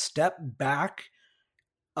that step back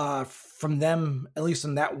from them, at least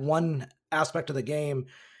in that one aspect of the game,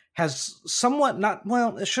 has somewhat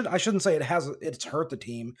I shouldn't say it's hurt the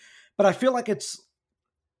team, but I feel like it's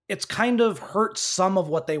kind of hurt some of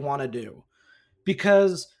what they want to do,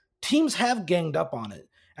 because teams have ganged up on it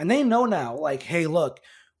and they know now, like, hey, look,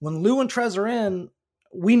 when Lou and Trez are in,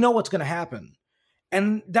 we know what's going to happen.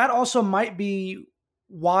 And that also might be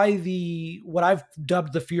why what I've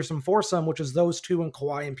dubbed the fearsome foursome, which is those two and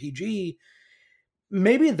Kawhi and PG,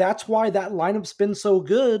 maybe that's why that lineup's been so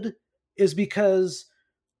good, is because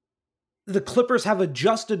the Clippers have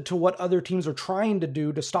adjusted to what other teams are trying to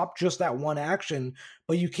do to stop just that one action.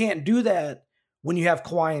 But you can't do that when you have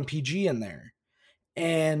Kawhi and PG in there.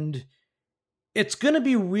 And it's going to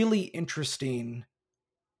be really interesting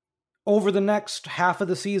over the next half of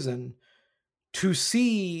the season to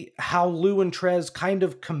see how Lou and Trez kind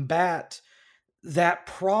of combat that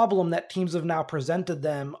problem that teams have now presented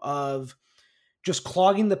them of just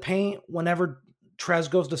clogging the paint whenever Trez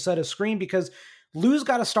goes to set a screen, because Lou's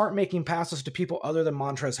got to start making passes to people other than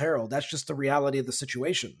Montrezl Harrell. That's just the reality of the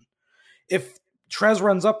situation. If Trez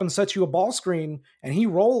runs up and sets you a ball screen and he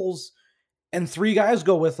rolls and 3 guys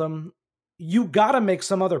go with him, you got to make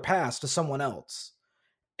some other pass to someone else.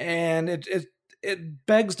 And it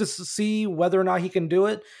begs to see whether or not he can do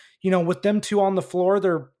it. With them 2 on the floor,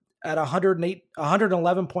 they're at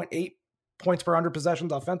 111.8 points per 100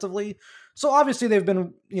 possessions offensively. So obviously they've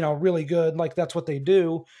been, really good. Like that's what they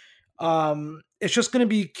do. It's just going to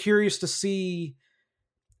be curious to see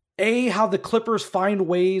how the Clippers find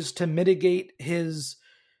ways to mitigate his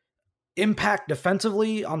impact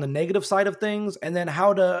defensively on the negative side of things, and then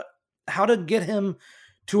how to get him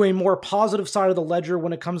to a more positive side of the ledger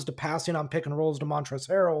when it comes to passing on pick and rolls to Montrezl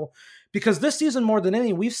Harrell. Because this season, more than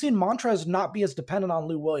any, we've seen Montrezl not be as dependent on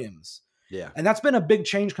Lou Williams. Yeah. And that's been a big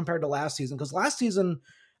change compared to last season. Because last season,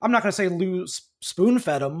 I'm not going to say Lou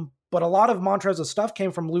spoon-fed him, but a lot of Montrezl's stuff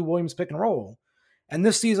came from Lou Williams pick and roll. And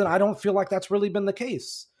this season, I don't feel like that's really been the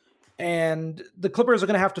case. And the Clippers are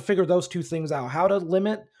going to have to figure those two things out. How to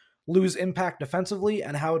limit lose impact defensively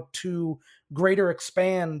and how to greater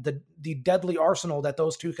expand the deadly arsenal that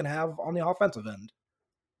those two can have on the offensive end.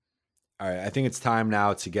 All right, I think it's time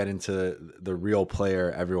now to get into the real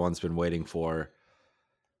player everyone's been waiting for.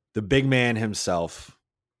 The big man himself,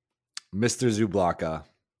 Mr. Zublaka,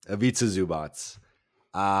 Ivica Zubac.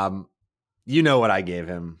 You know what I gave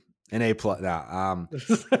him, an A+.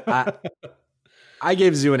 I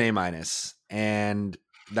gave Zoo an A-, and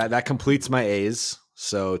that completes my A's.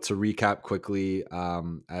 So to recap quickly, I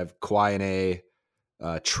have Kawhi an A,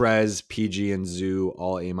 Trez, PG, and Zoo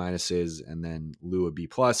all A-, and then Lou a B+.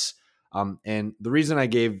 And the reason I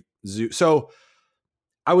gave Zoo, so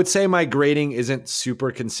I would say my grading isn't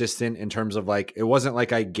super consistent in terms of like, it wasn't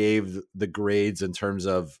like I gave the grades in terms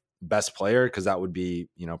of best player, because that would be,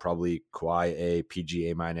 probably Kawhi A, PG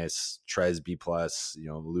A-, Trez B+,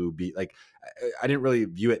 Lou B. Like, I didn't really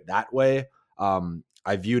view it that way.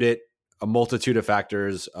 I viewed it a multitude of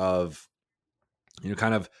factors of,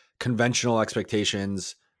 kind of conventional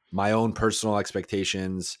expectations, my own personal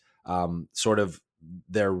expectations, sort of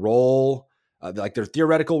their role, like their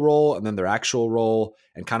theoretical role and then their actual role,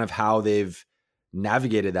 and kind of how they've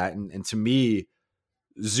navigated that. And to me,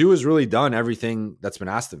 Zoo has really done everything that's been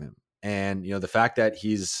asked of him. And, the fact that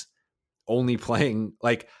he's only playing,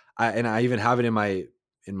 like, I even have it in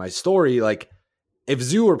my story, like, if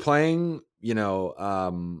Zoo were playing,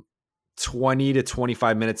 20 to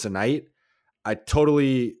 25 minutes a night, I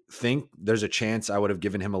totally think there's a chance I would have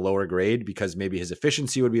given him a lower grade, because maybe his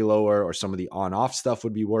efficiency would be lower, or some of the on-off stuff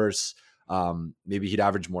would be worse. Maybe he'd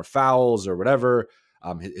average more fouls or whatever.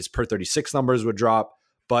 His per 36 numbers would drop.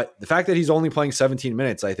 But the fact that he's only playing 17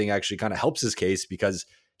 minutes, I think actually kind of helps his case, because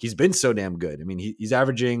he's been so damn good. I mean, he's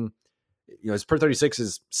averaging, his per 36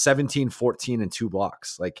 is 17, 14, and 2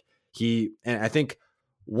 blocks. Like, and I think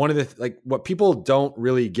one of the, what people don't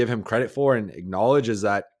really give him credit for and acknowledge is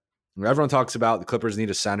that everyone talks about the Clippers need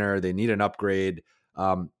a center, they need an upgrade.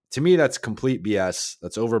 To me, that's complete BS.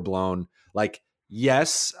 That's overblown. Like,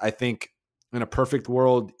 yes, I think in a perfect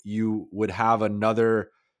world, you would have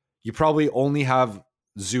you probably only have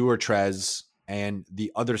Zoo or Trez, and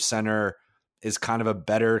the other center is kind of a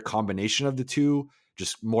better combination of the two,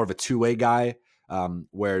 just more of a two-way guy,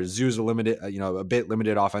 where Zoo's a bit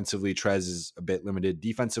limited offensively, Trez is a bit limited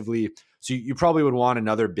defensively. So you probably would want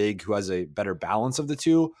another big who has a better balance of the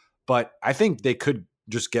two. But I think they could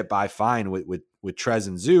just get by fine with Trez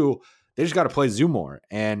and Zoo. They just got to play Zoo more.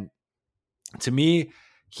 And to me,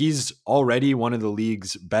 he's already one of the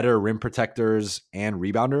league's better rim protectors and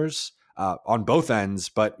rebounders on both ends,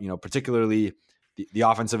 but particularly the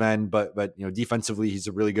offensive end. But defensively, he's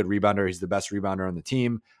a really good rebounder. He's the best rebounder on the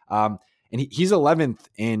team. And he's 11th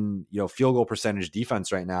in field goal percentage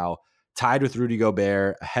defense right now, tied with Rudy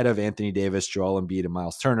Gobert, ahead of Anthony Davis, Joel Embiid, and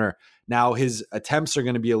Miles Turner. Now, his attempts are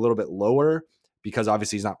going to be a little bit lower because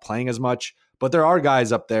obviously he's not playing as much, but there are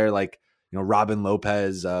guys up there like, Robin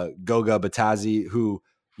Lopez, Goga Batazzi, who,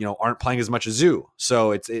 aren't playing as much as Zoo.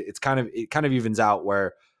 So it kind of evens out,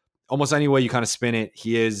 where almost any way you kind of spin it,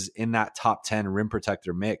 he is in that top 10 rim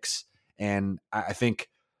protector mix. And I think,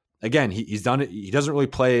 again, he's done it. He doesn't really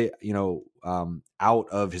play, out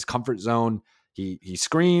of his comfort zone. He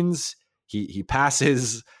screens, he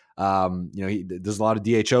passes, he does a lot of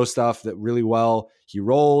DHO stuff that really well. He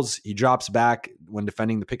rolls, he drops back when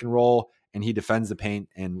defending the pick and roll, and he defends the paint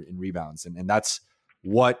and rebounds. And that's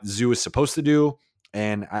what Zoo is supposed to do.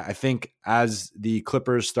 And I think as the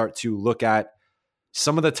Clippers start to look at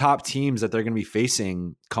some of the top teams that they're going to be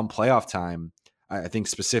facing come playoff time, I think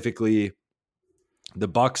specifically the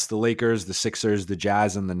Bucks, the Lakers, the Sixers, the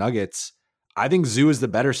Jazz, and the Nuggets, I think Zoo is the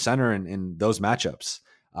better center in those matchups.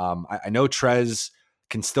 I know Trez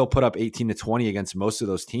can still put up 18 to 20 against most of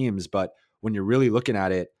those teams, but when you're really looking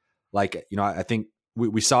at it, I think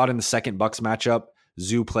we saw it in the second Bucks matchup.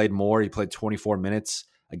 Zoo played more. He played 24 minutes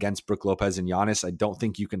against Brook Lopez and Giannis. I don't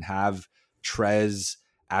think you can have Trez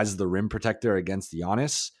as the rim protector against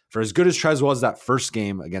Giannis. For as good as Trez was that first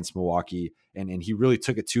game against Milwaukee, and he really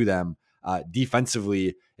took it to them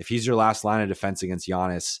defensively, if he's your last line of defense against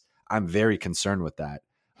Giannis, I'm very concerned with that.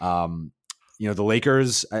 The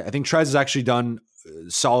Lakers, I think Trez has actually done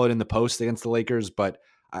solid in the post against the Lakers, but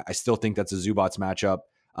I still think that's a Zubac matchup.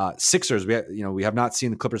 Sixers, we have not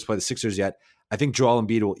seen the Clippers play the Sixers yet. I think Joel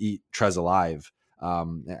Embiid will eat Trez alive.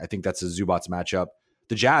 I think that's a Zubac matchup.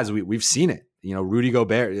 The Jazz, we've seen it. Rudy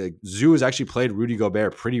Gobert, Zoo has actually played Rudy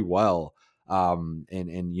Gobert pretty well, and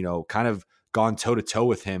kind of gone toe to toe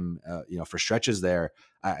with him, for stretches there.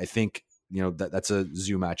 I think that's a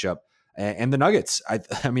Zoo matchup. And the Nuggets, I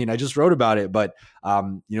just wrote about it, but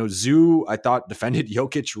Zoo, I thought defended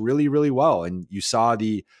Jokic really, really well, and you saw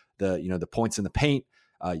the points in the paint.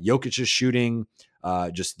 Jokic's shooting,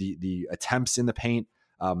 just the attempts in the paint,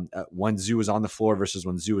 when Zoo is on the floor versus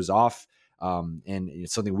when Zoo is off. And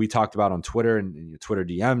it's something we talked about on Twitter and Twitter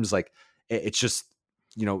DMs. Like it's just,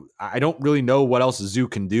 I don't really know what else Zoo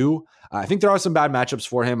can do. I think there are some bad matchups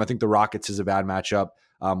for him. I think the Rockets is a bad matchup.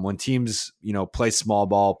 When teams, play small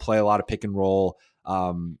ball, play a lot of pick and roll,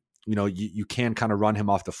 you can kind of run him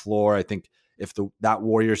off the floor. I think if that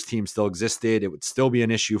Warriors team still existed, it would still be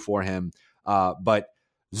an issue for him. But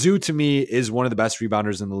Zoo to me is one of the best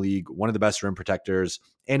rebounders in the league, one of the best rim protectors,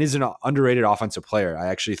 and is an underrated offensive player. I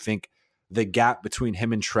actually think the gap between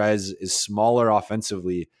him and Trez is smaller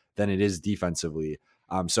offensively than it is defensively.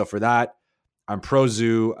 So for that, I'm pro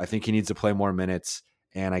Zoo. I think he needs to play more minutes,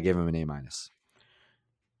 and I gave him an A-.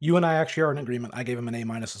 You and I actually are in agreement. I gave him an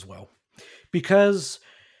A- as well. Because,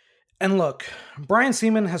 and look, Brian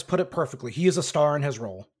Seaman has put it perfectly. He is a star in his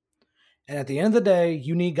role. And at the end of the day,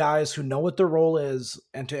 you need guys who know what their role is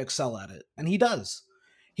and to excel at it. And he does.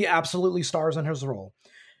 He absolutely stars in his role.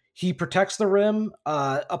 He protects the rim.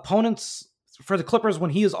 Opponents, for the Clippers,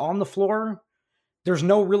 when he is on the floor, there's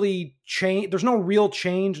no real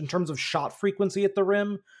change in terms of shot frequency at the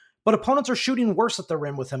rim. But opponents are shooting worse at the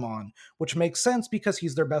rim with him on, which makes sense because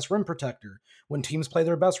he's their best rim protector. When teams play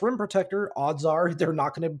their best rim protector, odds are they're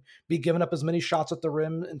not going to be giving up as many shots at the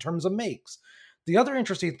rim in terms of makes. The other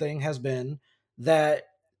interesting thing has been that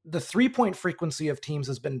the 3-point frequency of teams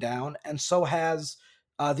has been down, and so has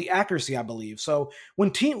the accuracy, I believe. So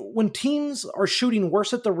when teams are shooting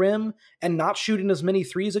worse at the rim and not shooting as many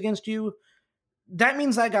threes against you, that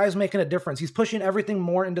means that guy's making a difference. He's pushing everything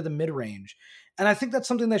more into the mid-range. And I think that's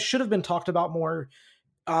something that should have been talked about more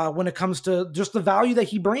when it comes to just the value that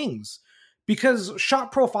he brings. Because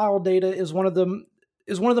shot profile data is one of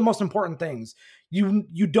the most important things.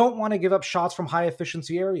 You don't want to give up shots from high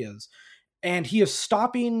efficiency areas. And he is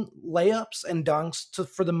stopping layups and dunks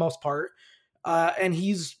for the most part. And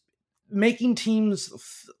he's making teams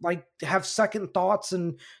have second thoughts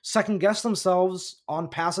and second guess themselves on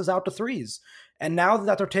passes out to threes. And now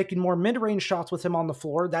that they're taking more mid-range shots with him on the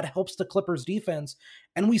floor, that helps the Clippers defense.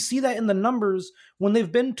 And we see that in the numbers when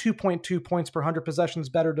they've been 2.2 points per 100 possessions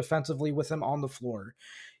better defensively with him on the floor.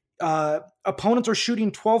 Opponents are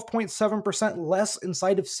shooting 12.7% less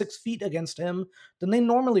inside of 6 feet against him than they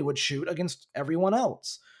normally would shoot against everyone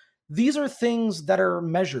else. These are things that are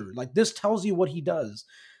measured. Like, this tells you what he does.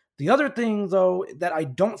 The other thing, though, that I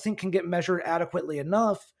don't think can get measured adequately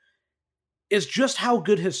enough is just how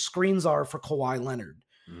good his screens are for Kawhi Leonard.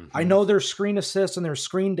 Mm-hmm. I know there's screen assists and there's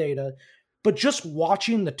screen data, but just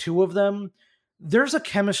watching the two of them, there's a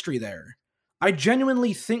chemistry there. I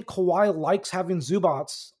genuinely think Kawhi likes having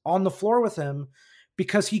Zubac on the floor with him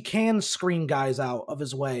because he can screen guys out of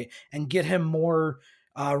his way and get him more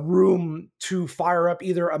room to fire up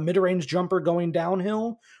either a mid-range jumper going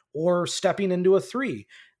downhill or stepping into a three.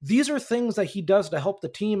 These are things that he does to help the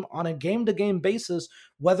team on a game-to-game basis,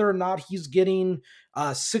 whether or not he's getting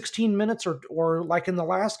 16 minutes or like in the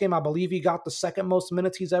last game, I believe he got the second most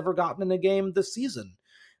minutes he's ever gotten in a game this season.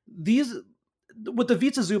 With the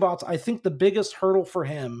Ivica Zubac, I think the biggest hurdle for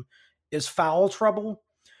him is foul trouble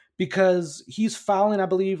because he's fouling, I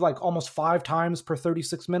believe, like almost 5 times per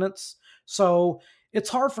 36 minutes. So it's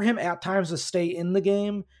hard for him at times to stay in the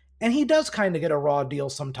game. And he does kind of get a raw deal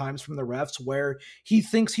sometimes from the refs where he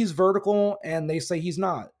thinks he's vertical and they say he's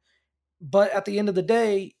not. But at the end of the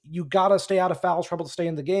day, you got to stay out of foul trouble to stay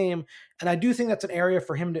in the game. And I do think that's an area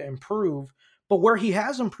for him to improve. But where he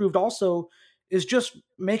has improved also is just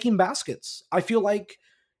making baskets. I feel like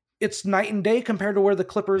it's night and day compared to where the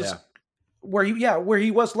Clippers, where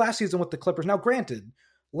he was last season with the Clippers. Now, granted,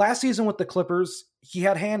 last season with the Clippers, he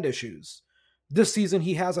had hand issues. This season,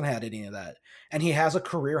 he hasn't had any of that. And he has a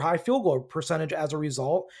career-high field goal percentage as a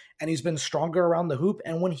result, and he's been stronger around the hoop.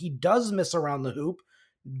 And when he does miss around the hoop,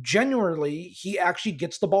 genuinely, he actually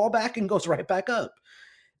gets the ball back and goes right back up.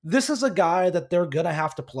 This is a guy that they're going to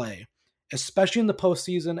have to play, especially in the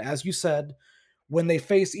postseason, as you said, when they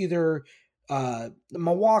face either the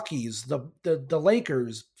Milwaukee's, the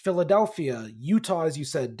Lakers, Philadelphia, Utah, as you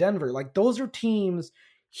said, Denver. Like, those are teams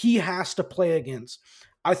he has to play against.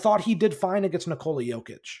 I thought he did fine against Nikola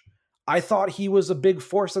Jokic. I thought he was a big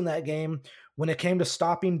force in that game when it came to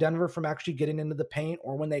stopping Denver from actually getting into the paint,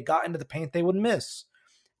 or when they got into the paint, they would miss.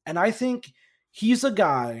 And I think he's a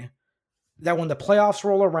guy that when the playoffs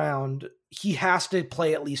roll around, he has to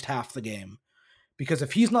play at least half the game. Because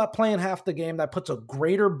if he's not playing half the game, that puts a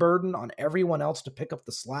greater burden on everyone else to pick up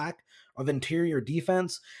the slack of interior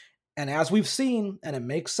defense. And as we've seen, and it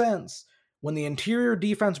makes sense, when the interior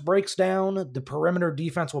defense breaks down, the perimeter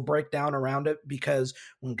defense will break down around it, because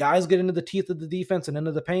when guys get into the teeth of the defense and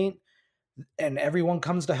into the paint, and everyone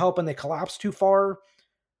comes to help and they collapse too far,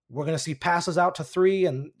 we're going to see passes out to 3.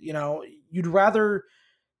 And, you'd rather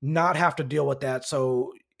not have to deal with that.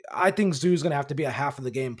 So I think Zoo's going to have to be a half of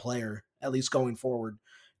the game player, at least going forward.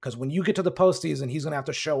 Because when you get to the postseason, he's going to have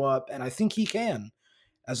to show up. And I think he can,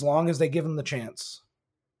 as long as they give him the chance.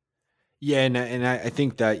 Yeah, and I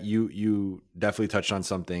think that you definitely touched on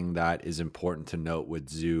something that is important to note with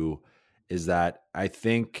Zoo, is that I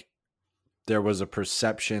think there was a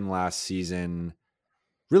perception last season,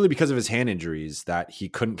 really because of his hand injuries, that he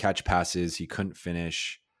couldn't catch passes, he couldn't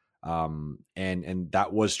finish, and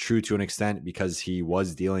that was true to an extent because he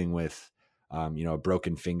was dealing with a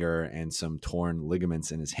broken finger and some torn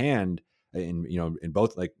ligaments in his hand, in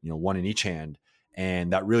both, one in each hand,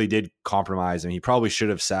 and that really did compromise him. He probably should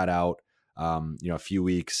have sat out a few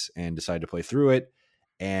weeks and decided to play through it.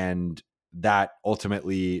 And that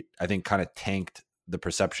ultimately, I think, kind of tanked the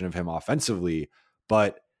perception of him offensively.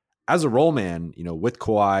 But as a role man, with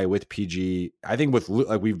Kawhi, with PG, I think with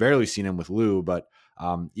Lou, we've barely seen him with Lou, but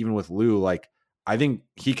even with Lou, I think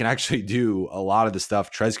he can actually do a lot of the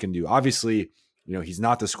stuff Trez can do. Obviously, he's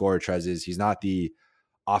not the scorer Trez is. He's not the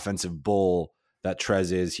offensive bull that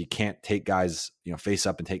Trez is. He can't take guys, face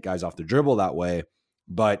up and take guys off the dribble that way.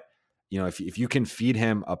 But if you can feed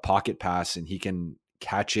him a pocket pass and he can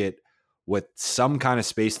catch it with some kind of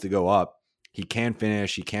space to go up, he can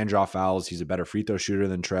finish, he can draw fouls. He's a better free throw shooter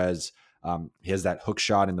than Trez. He has that hook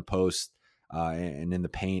shot in the post and in the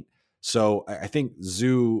paint. So I think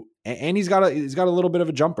Zoo, and he's got a little bit of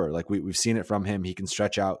a jumper. We've seen it from him. He can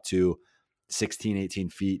stretch out to 16, 18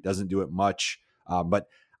 feet, doesn't do it much. But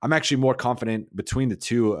I'm actually more confident between the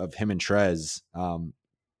two of him and Trez.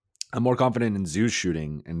 I'm more confident in Zoo's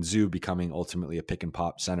shooting and Zoo becoming ultimately a pick and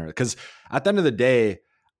pop center. Because at the end of the day,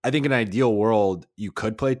 I think in an ideal world, you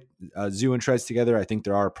could play Zoo and Trez together. I think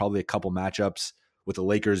there are probably a couple matchups, with the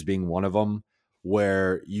Lakers being one of them,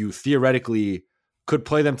 where you theoretically could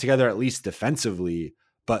play them together at least defensively.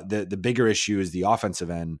 But the bigger issue is the offensive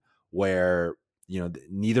end, where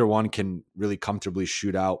neither one can really comfortably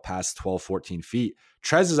shoot out past 12, 14 feet.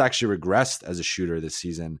 Trez has actually regressed as a shooter this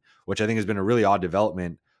season, which I think has been a really odd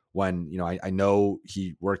development. When, I know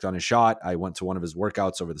he worked on his shot. I went to one of his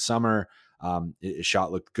workouts over the summer. His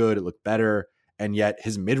shot looked good. It looked better. And yet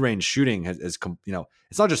his mid-range shooting has it's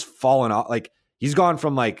not just fallen off. He's gone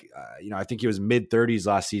from I think he was mid-30s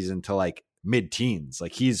last season to mid-teens.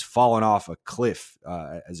 He's fallen off a cliff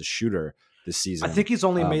as a shooter this season. I think he's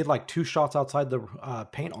only made 2 shots outside the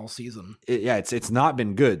paint all season. It's not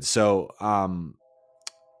been good. So,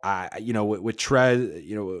 with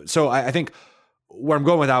Trez, so I think where I'm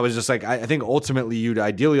going with that was just I think ultimately you'd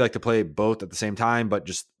ideally like to play both at the same time, but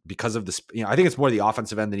just because of this, I think it's more the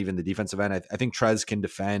offensive end than even the defensive end. I think Trez can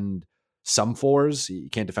defend some fours. He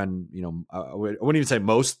can't defend, I wouldn't even say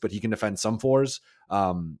most, but he can defend some fours,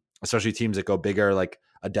 especially teams that go bigger, like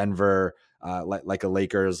a Denver, like a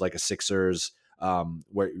Lakers, like a Sixers,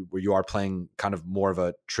 where you are playing kind of more of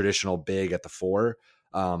a traditional big at the 4.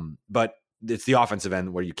 But it's the offensive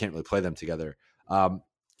end where you can't really play them together.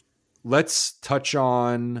 Let's touch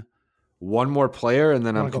on one more player, and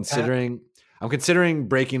then I'm considering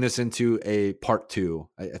breaking this into a part 2.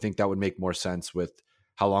 I think that would make more sense with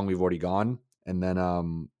how long we've already gone, and then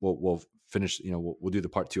we'll finish. We'll do the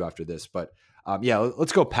part 2 after this. But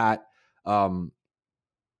let's go, Pat.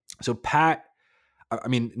 So Pat, I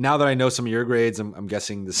mean, now that I know some of your grades, I'm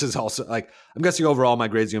guessing this is also I'm guessing overall my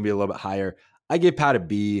grades are gonna be a little bit higher. I gave Pat a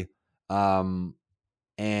B, and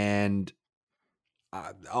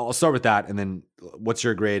I'll start with that, and then what's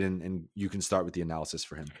your grade, and you can start with the analysis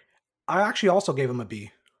for him. I actually also gave him a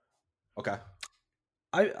B. Okay.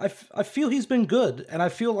 I feel he's been good, and I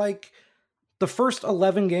feel like the first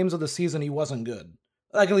 11 games of the season he wasn't good,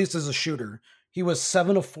 at least as a shooter. He was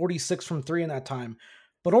 7 of 46 from 3 in that time.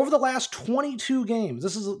 But over the last 22 games,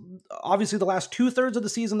 this is obviously the last 2/3 of the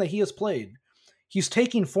season that he has played, he's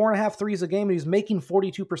taking 4.5 threes a game, and he's making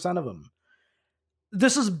 42% of them.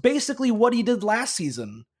 This is basically what he did last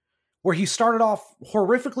season, where he started off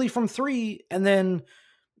horrifically from 3, and then,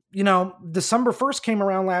 December 1st came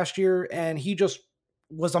around last year, and he just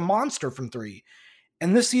was a monster from 3.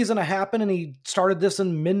 And this season it happened, and he started this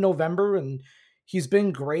in mid-November, and he's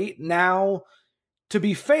been great. Now, to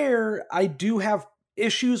be fair, I do have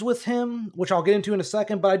issues with him, which I'll get into in a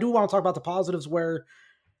second, but I do want to talk about the positives, where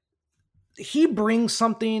he brings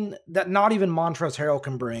something that not even Montrezl Harrell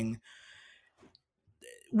can bring.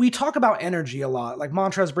 We talk about energy a lot.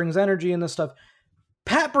 Montrezl brings energy and this stuff.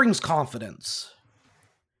 Pat brings confidence.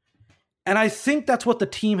 And I think that's what the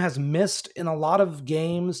team has missed in a lot of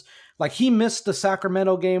games. He missed the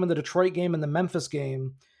Sacramento game and the Detroit game and the Memphis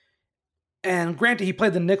game. And granted, he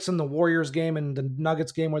played the Knicks in the Warriors game and the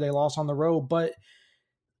Nuggets game where they lost on the road, but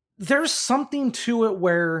there's something to it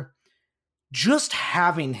where just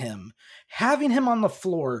having him on the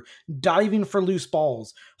floor, diving for loose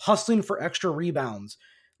balls, hustling for extra rebounds,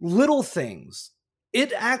 little things,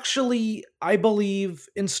 it actually, I believe,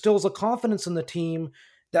 instills a confidence in the team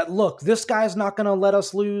that, look, this guy's not going to let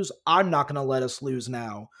us lose. I'm not going to let us lose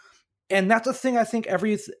now. And that's a thing I think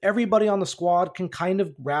everybody on the squad can kind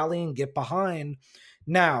of rally and get behind.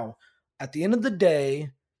 Now, at the end of the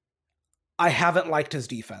day, I haven't liked his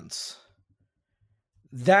defense.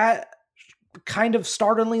 That kind of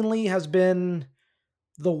startlingly has been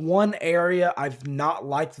the one area I've not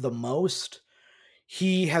liked the most.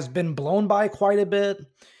 He has been blown by quite a bit.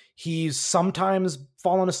 He's sometimes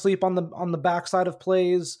fallen asleep on the backside of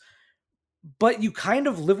plays. But you kind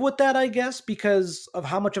of live with that, I guess, because of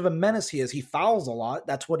how much of a menace he is. He fouls a lot.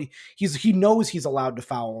 That's what he knows he's allowed to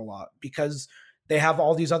foul a lot because they have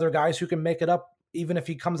all these other guys who can make it up even if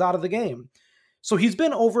he comes out of the game. So he's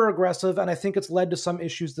been over aggressive, and I think it's led to some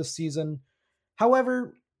issues this season.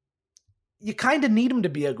 However, you kind of need him to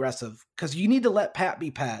be aggressive because you need to let Pat be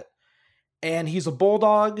Pat. And he's a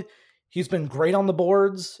bulldog. He's been great on the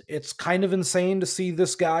boards. It's kind of insane to see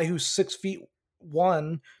this guy who's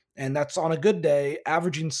 6'1", and that's on a good day,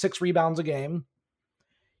 averaging 6 rebounds a game.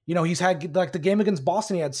 You know, he's had, like the game against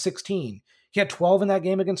Boston, he had 16. He had 12 in that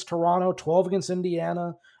game against Toronto, 12 against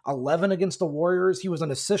Indiana, 11 against the Warriors. He was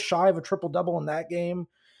an assist shy of a triple-double in that game.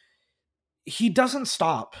 He doesn't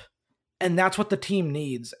stop, and that's what the team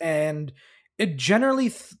needs. And it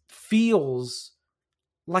generally feels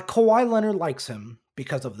like Kawhi Leonard likes him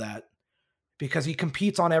because of that, because he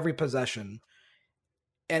competes on every possession.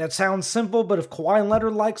 And it sounds simple, but if Kawhi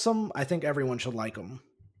Leonard likes him, I think everyone should like him.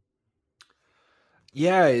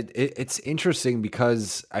 Yeah, it's interesting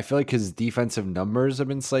because I feel like his defensive numbers have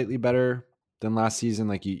been slightly better than last season.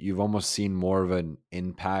 Like you've almost seen more of an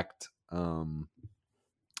impact,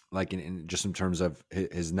 like in just in terms of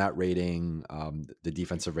his net rating, the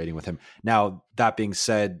defensive rating with him. Now, that being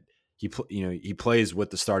said, he plays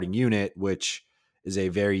with the starting unit, which is a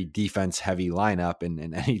very defense heavy lineup.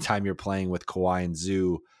 And anytime you're playing with Kawhi and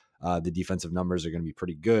Zoo, the defensive numbers are going to be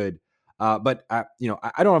pretty good. But I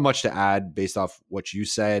don't have much to add based off what you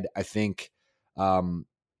said. I think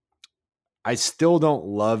I still don't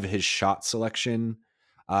love his shot selection.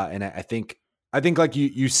 And I think like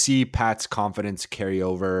you see Pat's confidence carry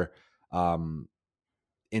over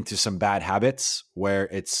into some bad habits where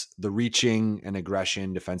it's the reaching and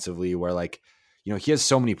aggression defensively, where like, he has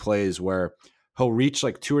so many plays where he'll reach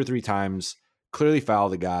like 2 or 3 times, clearly foul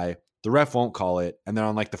the guy. The ref won't call it. And then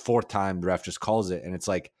on like the 4th time, the ref just calls it. And it's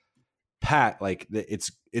like, Pat, like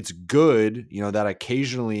it's good, that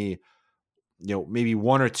occasionally, maybe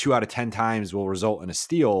 1 or 2 out of 10 times will result in a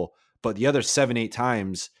steal, but the other 7, 8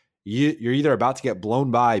 times you're either about to get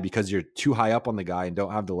blown by because you're too high up on the guy and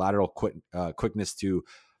don't have the lateral quickness to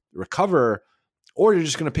recover, or you're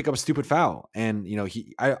just going to pick up a stupid foul. And,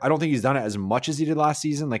 I don't think he's done it as much as he did last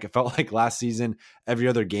season. Like it felt like last season, every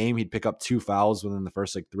other game, he'd pick up 2 fouls within the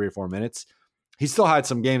first like 3 or 4 minutes. He still had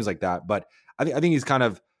some games like that, but I think he's kind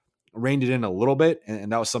of reined it in a little bit.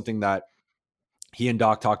 And that was something that he and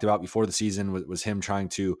Doc talked about before the season was him trying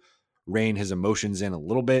to rein his emotions in a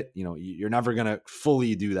little bit. You're never going to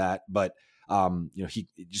fully do that, but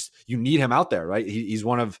you need him out there, right? He's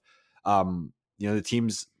one of, the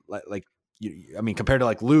teams compared to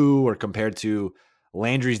like Lou or compared to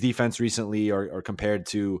Landry's defense recently, or compared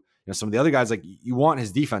to, some of the other guys, like you want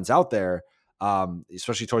his defense out there,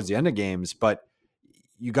 especially towards the end of games, but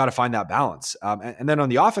you got to find that balance. And then on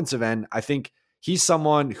the offensive end, I think he's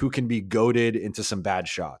someone who can be goaded into some bad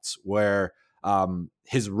shots where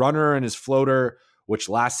his runner and his floater, which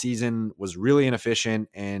last season was really inefficient,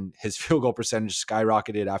 and his field goal percentage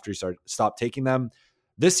skyrocketed after he stopped taking them.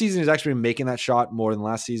 This season he's actually been making that shot more than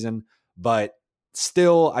last season, but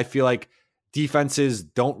still I feel like defenses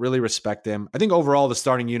don't really respect him. I think overall the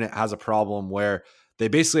starting unit has a problem where they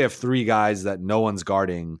basically have 3 guys that no one's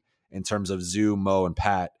guarding in terms of Zoo, Mo, and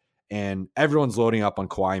Pat, and everyone's loading up on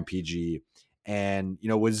Kawhi and PG. And,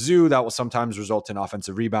 with Zoo, that will sometimes result in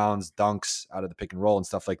offensive rebounds, dunks out of the pick and roll and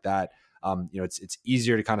stuff like that. It's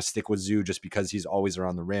easier to kind of stick with Zoo just because he's always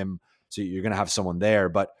around the rim. So you're going to have someone there.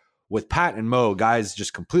 But with Pat and Mo, guys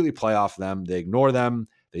just completely play off them. They ignore them.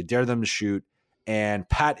 They dare them to shoot. And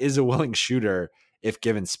Pat is a willing shooter if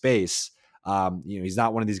given space. He's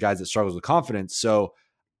not one of these guys that struggles with confidence. So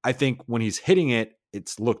I think when he's hitting it,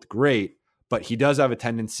 it's looked great, but he does have a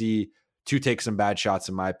tendency to take some bad shots,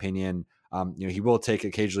 in my opinion. He will take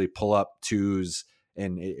occasionally pull up 2s,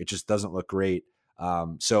 and it just doesn't look great.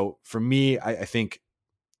 So for me, I think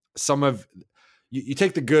some of you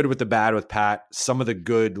take the good with the bad with Pat. Some of the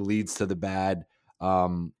good leads to the bad.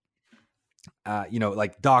 Like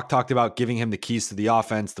Doc talked about giving him the keys to the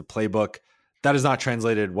offense, the playbook. That is not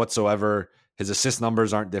translated whatsoever. His assist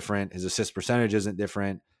numbers aren't different. His assist percentage isn't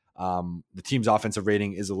different. The team's offensive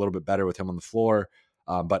rating is a little bit better with him on the floor.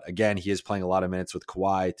 But again, he is playing a lot of minutes with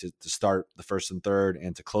Kawhi to start the first and third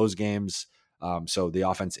and to close games. So the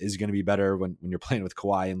offense is going to be better when you're playing with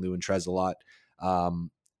Kawhi and Lou and Trez a lot.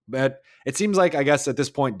 But it seems like, I guess at this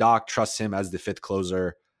point, Doc trusts him as the fifth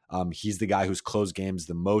closer. He's the guy who's closed games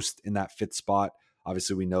the most in that fifth spot.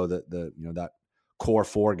 Obviously, we know that that core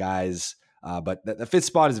four guys, but the fifth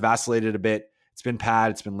spot has vacillated a bit. It's been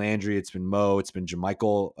Pat, it's been Landry, it's been Mo, it's been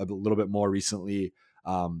JaMychal a little bit more recently.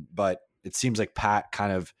 But it seems like Pat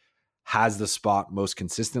kind of has the spot most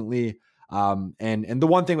consistently. And the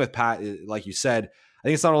one thing with Pat, like you said, I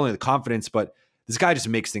think it's not only the confidence, but this guy just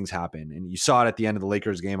makes things happen. And you saw it at the end of the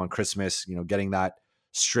Lakers game on Christmas, getting that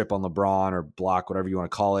strip on LeBron or block, whatever you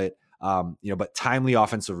want to call it. But timely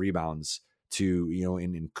offensive rebounds to,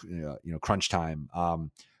 in crunch time,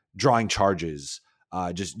 drawing charges,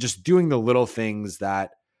 just doing the little things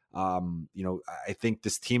that, I think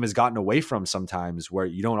this team has gotten away from sometimes, where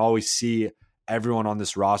you don't always see everyone on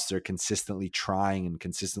this roster consistently trying and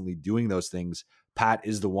consistently doing those things. Pat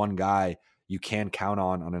is the one guy you can count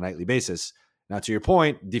on a nightly basis. Now, to your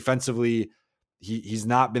point, defensively, he's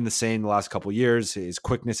not been the same the last couple of years. His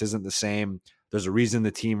quickness isn't the same. There's a reason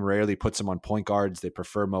the team rarely puts him on point guards. They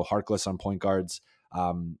prefer Mo Harkless on point guards.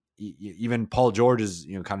 Even Paul George is,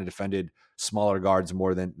 kind of defended smaller guards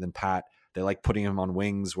more than Pat. They like putting him on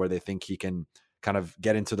wings where they think he can kind of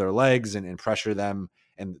get into their legs and pressure them.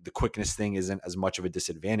 And the quickness thing isn't as much of a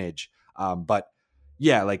disadvantage. But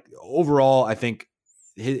yeah, like overall, I think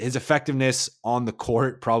his effectiveness on the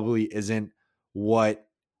court probably isn't what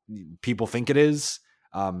people think it is.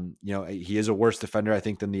 He is a worse defender, I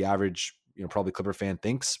think, than the average, probably Clipper fan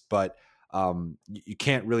thinks, but you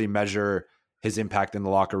can't really measure his impact in the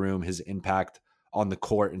locker room, his impact on the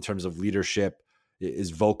court in terms of leadership,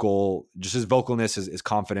 his vocalness, his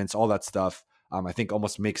confidence, all that stuff. I think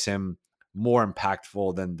almost makes him more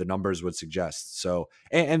impactful than the numbers would suggest. So,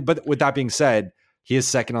 but with that being said, he is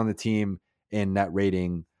second on the team in net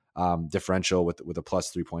rating differential with a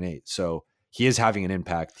plus 3.8. So he is having an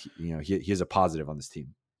impact. He is a positive on this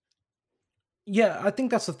team. Yeah, I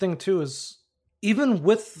think that's the thing too, is even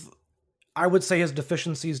with, I would say, his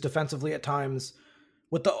deficiencies defensively at times,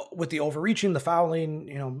 with the overreaching, the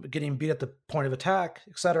fouling, getting beat at the point of attack,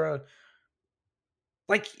 etc.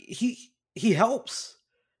 Like he helps,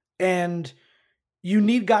 and you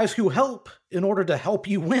need guys who help in order to help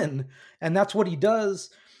you win, and that's what he does.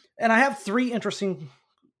 And I have 3 interesting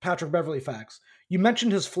Patrick Beverley facts. You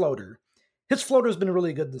mentioned his floater. His floater has been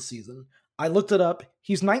really good this season. I looked it up.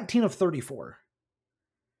 He's 19 of 34.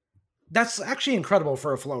 That's actually incredible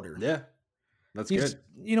for a floater. Yeah, that's good.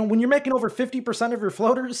 When you're making over 50% of your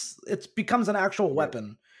floaters, it becomes an actual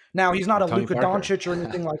weapon. Now, he's not a Luka Doncic or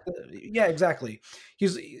anything like that. Yeah, exactly.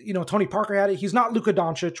 He's, Tony Parker had it. He's not Luka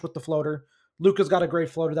Doncic with the floater. Luka's got a great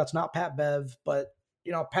floater. That's not Pat Bev, but,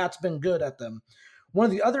 Pat's been good at them. One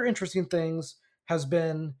of the other interesting things has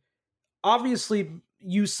been, obviously,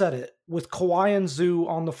 you said it, with Kawhi and Zoo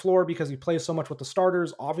on the floor because he plays so much with the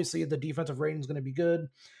starters. Obviously, the defensive rating is going to be good.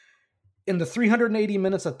 In the 380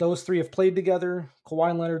 minutes that those three have played together,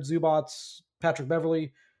 Kawhi Leonard, Zubac, Patrick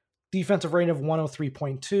Beverley, defensive rating of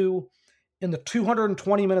 103.2. In the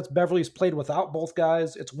 220 minutes Beverley's played without both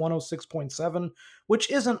guys, it's 106.7, which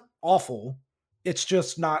isn't awful. It's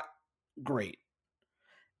just not great.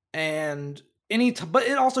 And but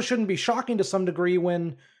it also shouldn't be shocking to some degree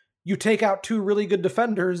when you take out 2 really good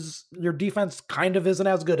defenders, your defense kind of isn't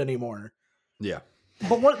as good anymore. Yeah.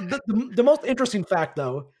 But the most interesting fact,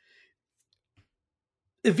 though,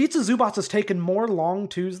 Ivica Zubac has taken more long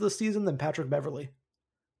twos this season than Patrick Beverley.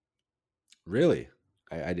 Really?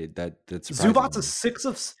 I did that. That's Zubac is 6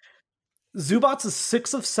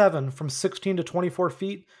 of 7 from 16 to 24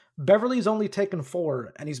 feet. Beverly's only taken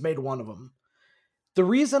 4, and he's made 1 of them. The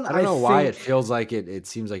reason I don't know why it feels like it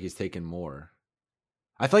seems like he's taken more.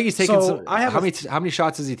 I feel like he's taken how many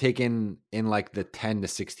shots has he taken in like the 10 to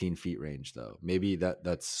 16 feet range though? Maybe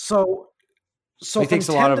that's so he takes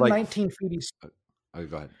a lot of 19 feet. Oh,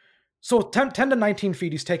 go ahead. So 10 to 19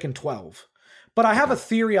 feet, he's taken 12. But I have a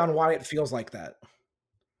theory on why it feels like that.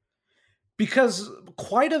 Because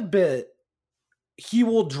quite a bit, he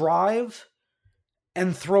will drive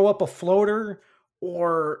and throw up a floater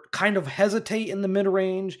or kind of hesitate in the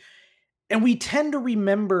mid-range. And we tend to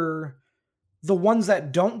remember the ones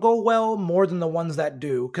that don't go well more than the ones that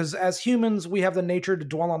do. Because as humans, we have the nature to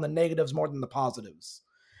dwell on the negatives more than the positives.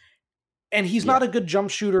 And he's not Yeah. a good jump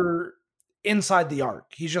shooter inside the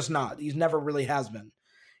arc. He's just not. He's never really has been.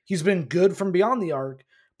 He's been good from beyond the arc,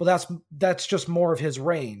 but that's just more of his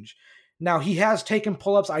range. Now he has taken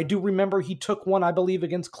pull-ups. I do remember he took one, I believe,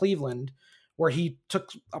 against Cleveland, where he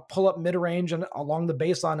took a pull-up mid-range and along the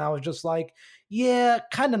baseline. I was just like, yeah,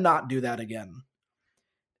 kind of not do that again.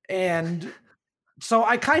 And so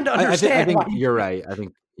I kind of understand. I think you're right. I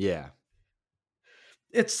think, yeah.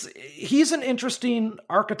 He's an interesting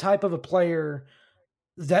archetype of a player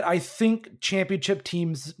that I think championship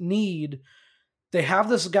teams need. They have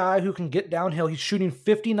this guy who can get downhill. He's shooting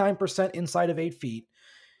 59% inside of 8 feet.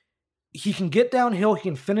 He can get downhill. He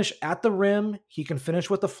can finish at the rim. He can finish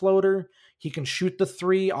with the floater. He can shoot the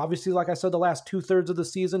three. Obviously, like I said, the last 2/3 of the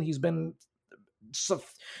season, he's been,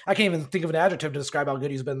 I can't even think of an adjective to describe how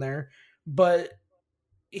good he's been there. But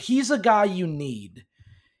he's a guy you need.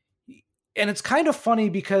 And it's kind of funny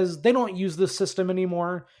because they don't use this system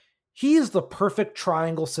anymore. He is the perfect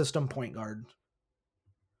triangle system point guard.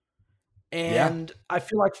 And I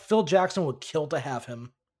feel like Phil Jackson would kill to have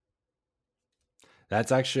him.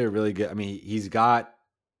 That's actually a really good. I mean, he's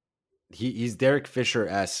Derek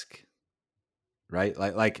Fisher-esque, right?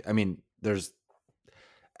 Like I mean,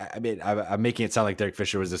 I'm making it sound like Derek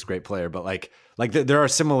Fisher was this great player, but there are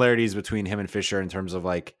similarities between him and Fisher in terms of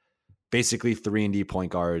like basically 3-and-D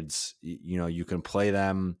point guards. You know, you can play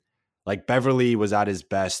them. Like Beverly was at his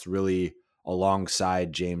best really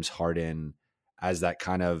alongside James Harden as that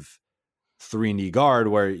kind of 3-and-D guard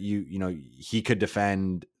where you know he could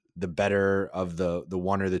defend the better of the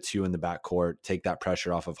one or the two in the backcourt, take that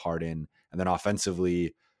pressure off of Harden, and then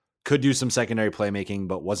offensively could do some secondary playmaking,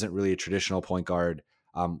 but wasn't really a traditional point guard,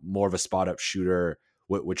 more of a spot up shooter,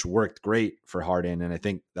 which worked great for Harden. And I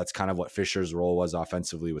think that's kind of what Fisher's role was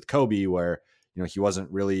offensively with Kobe, where you know he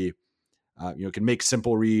wasn't really could make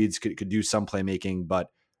simple reads, could do some playmaking, but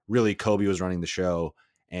really Kobe was running the show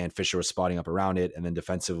and Fisher was spotting up around it. And then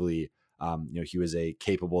defensively, he was a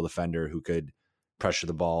capable defender who could pressure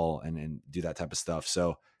the ball and do that type of stuff.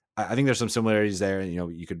 So I think there's some similarities there. You know,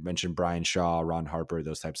 you could mention Brian Shaw, Ron Harper,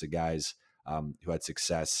 those types of guys who had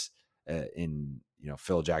success in,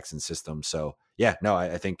 Phil Jackson's system. So yeah, no,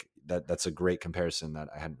 I think that's a great comparison that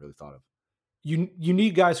I hadn't really thought of. You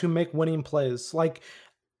need guys who make winning plays. Like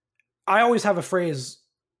I always have a phrase,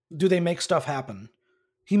 do they make stuff happen?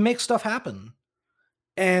 He makes stuff happen.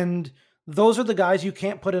 And those are the guys you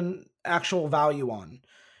can't put an actual value on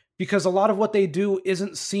because a lot of what they do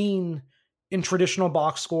isn't seen in traditional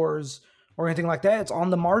box scores or anything like that. It's on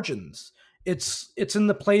the margins. It's in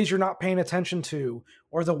the plays you're not paying attention to,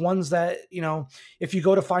 or the ones that, if you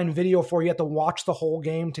go to find video for, you have to watch the whole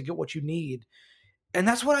game to get what you need. And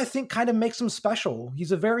that's what I think kind of makes him special.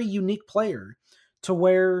 He's a very unique player to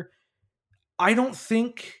where I don't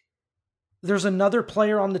think there's another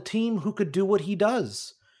player on the team who could do what he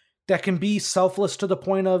does, that can be selfless to the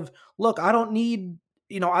point of, look, I don't need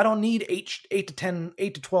 8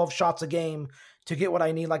 to 12 shots a game to get what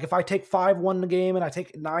I need. Like if I take 5 one game and I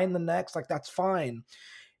take 9 the next, like that's fine.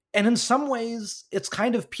 And in some ways it's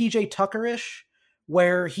kind of PJ Tucker-ish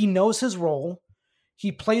where he knows his role.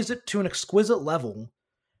 He plays it to an exquisite level.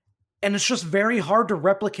 And it's just very hard to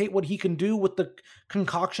replicate what he can do with the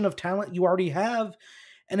concoction of talent you already have.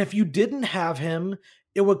 And if you didn't have him,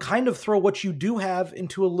 it would kind of throw what you do have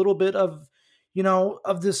into a little bit of,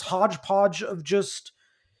 of this hodgepodge of just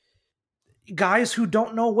guys who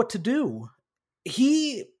don't know what to do.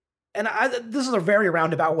 This is a very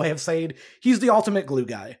roundabout way of saying he's the ultimate glue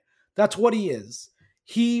guy. That's what he is.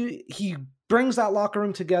 He brings that locker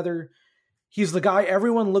room together. He's the guy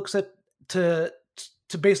everyone looks at to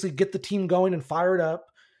basically get the team going and fired up.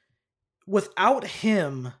 Without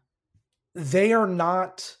him, they are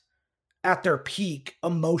not at their peak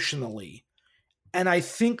emotionally. And I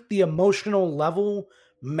think the emotional level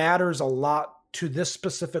matters a lot to this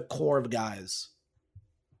specific core of guys.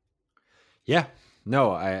 Yeah,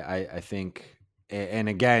 no, I think, and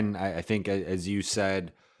again, I think as you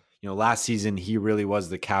said, last season, he really was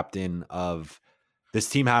the captain of this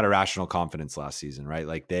team. Had irrational confidence last season, right?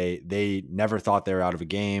 Like they never thought they were out of a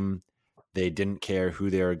game. They didn't care who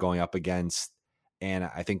they were going up against. And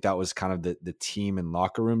I think that was kind of the team and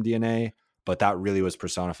locker room DNA, but that really was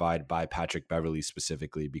personified by Patrick Beverley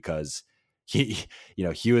specifically because he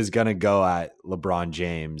was going to go at LeBron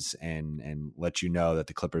James and let you know that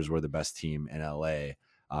the Clippers were the best team in LA,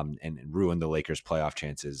 and ruin the Lakers playoff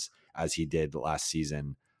chances as he did last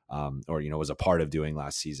season, or was a part of doing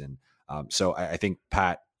last season. So I think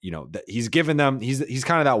Pat, he's given them, he's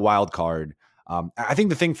kind of that wild card. I think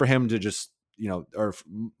the thing for him to just, or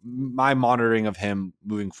my monitoring of him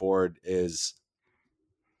moving forward is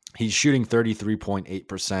he's shooting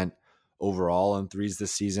 33.8% overall on threes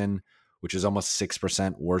this season, which is almost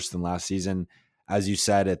 6% worse than last season. As you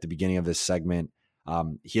said at the beginning of this segment,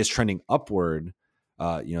 he is trending upward,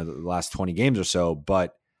 the last 20 games or so.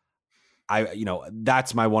 But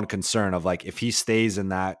that's my one concern of like, if he stays in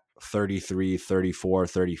that 33, 34,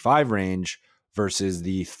 35 range versus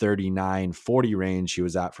the 39, 40 range he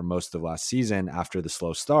was at for most of last season after the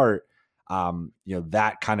slow start,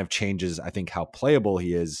 that kind of changes, I think, how playable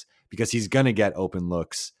he is, because he's going to get open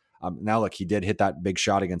looks. Now, look, he did hit that big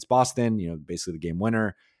shot against Boston, basically the game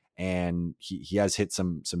winner, and he has hit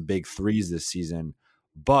some big threes this season.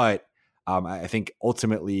 But I think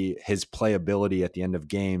ultimately his playability at the end of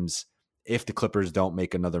games, if the Clippers don't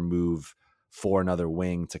make another move for another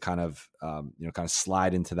wing to kind of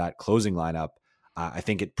slide into that closing lineup, I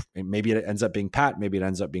think maybe it ends up being Pat, maybe it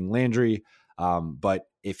ends up being Landry. But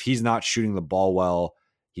if he's not shooting the ball well,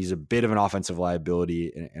 he's a bit of an offensive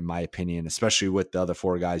liability, in my opinion, especially with the other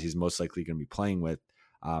four guys he's most likely going to be playing with.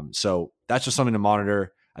 So that's just something to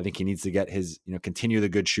monitor. I think he needs to get his, continue the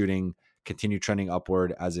good shooting, continue trending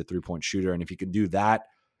upward as a 3-point shooter. And if he can do that,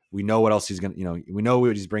 we know what else he's going to, we know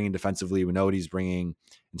what he's bringing defensively. We know what he's bringing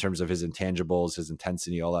in terms of his intangibles, his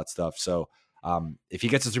intensity, all that stuff. So if he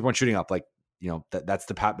gets his 3-point shooting up, that's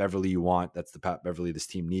the Pat Beverly you want. That's the Pat Beverly this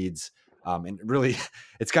team needs. And really,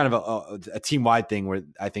 it's kind of a team-wide thing where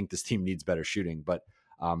I think this team needs better shooting. But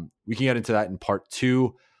we can get into that in part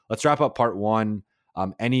 2. Let's wrap up part 1.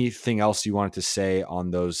 Anything else you wanted to say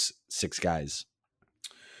on those 6 guys?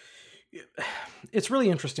 It's really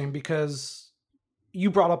interesting because you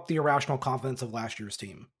brought up the irrational confidence of last year's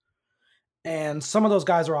team. And some of those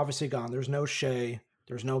guys are obviously gone. There's no Shea.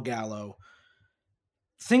 There's no Gallo.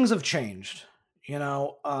 Things have changed.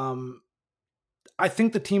 I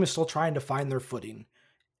think the team is still trying to find their footing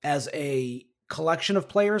as a collection of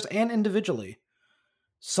players and individually.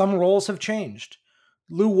 Some roles have changed.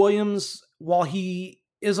 Lou Williams, while he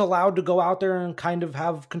is allowed to go out there and kind of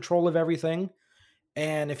have control of everything,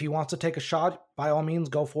 and if he wants to take a shot, by all means,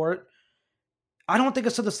 go for it. I don't think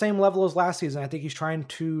it's to the same level as last season. I think he's trying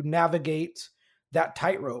to navigate that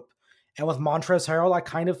tightrope. And with Montrezl Harrell, I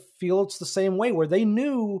kind of feel it's the same way, where they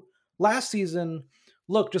knew last season,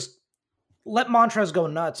 look, just let Montrezl go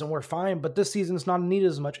nuts and we're fine, but this season's not needed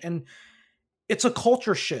as much. And it's a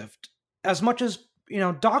culture shift. As much as,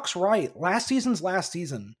 Doc's right. Last season's last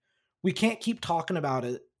season. We can't keep talking about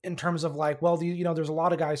it in terms of like, well, there's a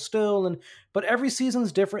lot of guys still, but every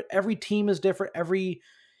season's different. Every team is different. Every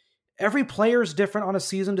player is different on a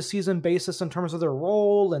season-to-season basis in terms of their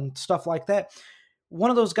role and stuff like that. One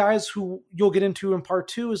of those guys who you'll get into in part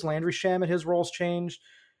 2 is Landry Shamet. His role's changed.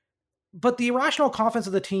 But the irrational confidence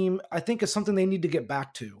of the team, I think, is something they need to get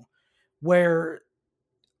back to. Where,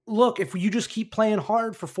 look, if you just keep playing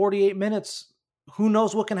hard for 48 minutes, who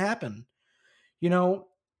knows what can happen?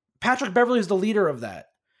 Patrick Beverly is the leader of that.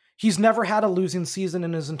 He's never had a losing season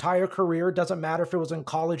in his entire career. It doesn't matter if it was in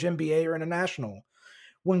college, NBA, or international.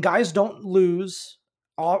 When guys don't lose,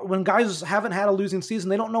 when guys haven't had a losing season,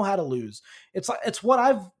 they don't know how to lose. It's what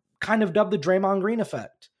I've kind of dubbed the Draymond Green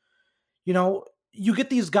effect. You get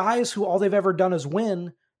these guys who all they've ever done is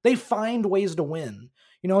win. They find ways to win.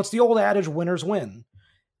 It's the old adage, winners win.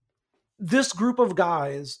 This group of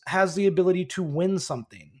guys has the ability to win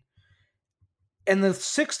something. And the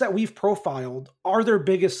 6 that we've profiled are their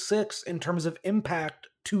biggest 6 in terms of impact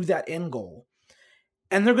to that end goal.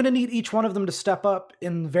 And they're going to need each one of them to step up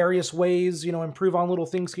in various ways, improve on little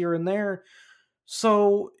things here and there.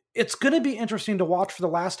 So it's going to be interesting to watch for the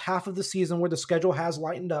last half of the season, where the schedule has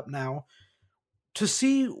lightened up now, to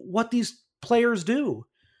see what these players do,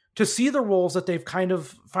 to see the roles that they've kind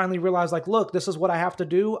of finally realized, like, look, this is what I have to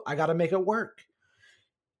do. I got to make it work.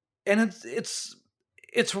 And it's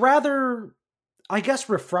rather, I guess,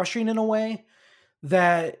 refreshing in a way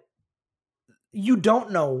that you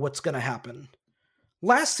don't know what's going to happen.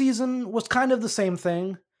 Last season was kind of the same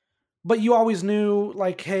thing, but you always knew,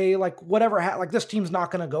 like, hey, like, whatever, like, this team's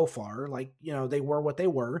not going to go far. Like, they were what they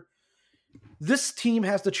were. This team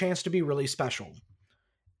has the chance to be really special.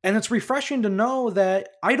 And it's refreshing to know that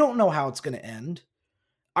I don't know how it's going to end.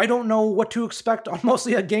 I don't know what to expect on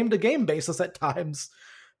mostly a game-to-game basis at times.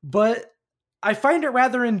 But I find it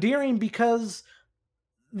rather endearing because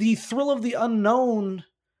the thrill of the unknown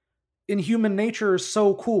in human nature is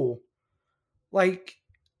so cool. Like,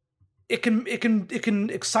 it can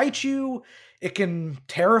excite you, it can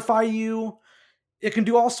terrify you, it can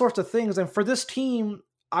do all sorts of things. And for this team,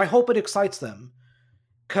 I hope it excites them,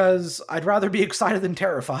 because I'd rather be excited than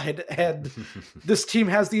terrified. And this team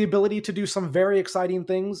has the ability to do some very exciting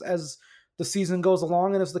things as the season goes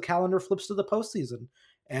along and as the calendar flips to the postseason.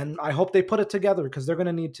 And I hope they put it together, because they're going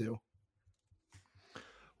to need to.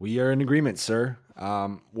 We are in agreement, sir.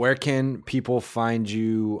 Where can people find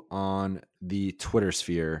you on the Twitter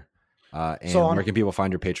sphere? So And where can people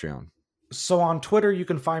find your Patreon? on Twitter, you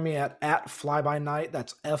can find me at @flybyknight.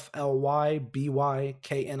 That's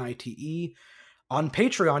FLYBYKNITE. On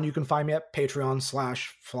Patreon, you can find me at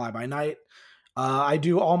patreon.com/flybyknight. I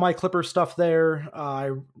do all my Clipper stuff there. I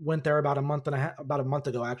went there about a month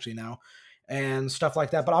ago, actually now, and stuff like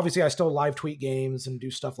that. But obviously, I still live tweet games and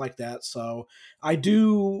do stuff like that. So I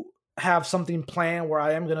do have something planned where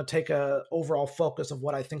I am going to take a overall focus of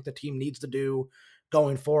what I think the team needs to do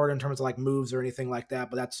going forward in terms of like moves or anything like that.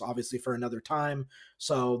 But that's obviously for another time.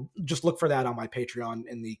 So just look for that on my Patreon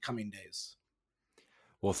in the coming days.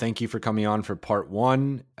 Well, thank you for coming on for part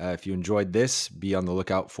 1. If you enjoyed this, be on the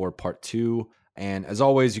lookout for part 2. And as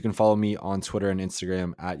always, you can follow me on Twitter and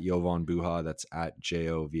Instagram at Jovan Buha. That's at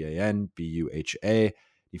JOVANBUHA.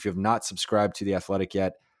 If you have not subscribed to The Athletic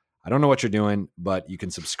yet, I don't know what you're doing, but you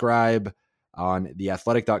can subscribe on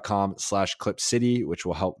theathletic.com/Clip City, which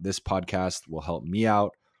will help this podcast, will help me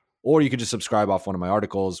out. Or you could just subscribe off one of my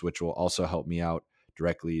articles, which will also help me out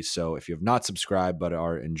directly. So if you have not subscribed but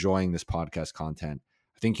are enjoying this podcast content,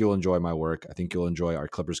 I think you'll enjoy my work. I think you'll enjoy our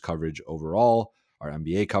Clippers coverage overall, our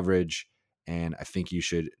NBA coverage, and I think you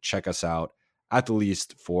should check us out at the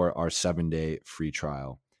least for our 7-day free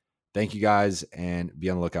trial. Thank you guys, and be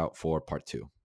on the lookout for part 2.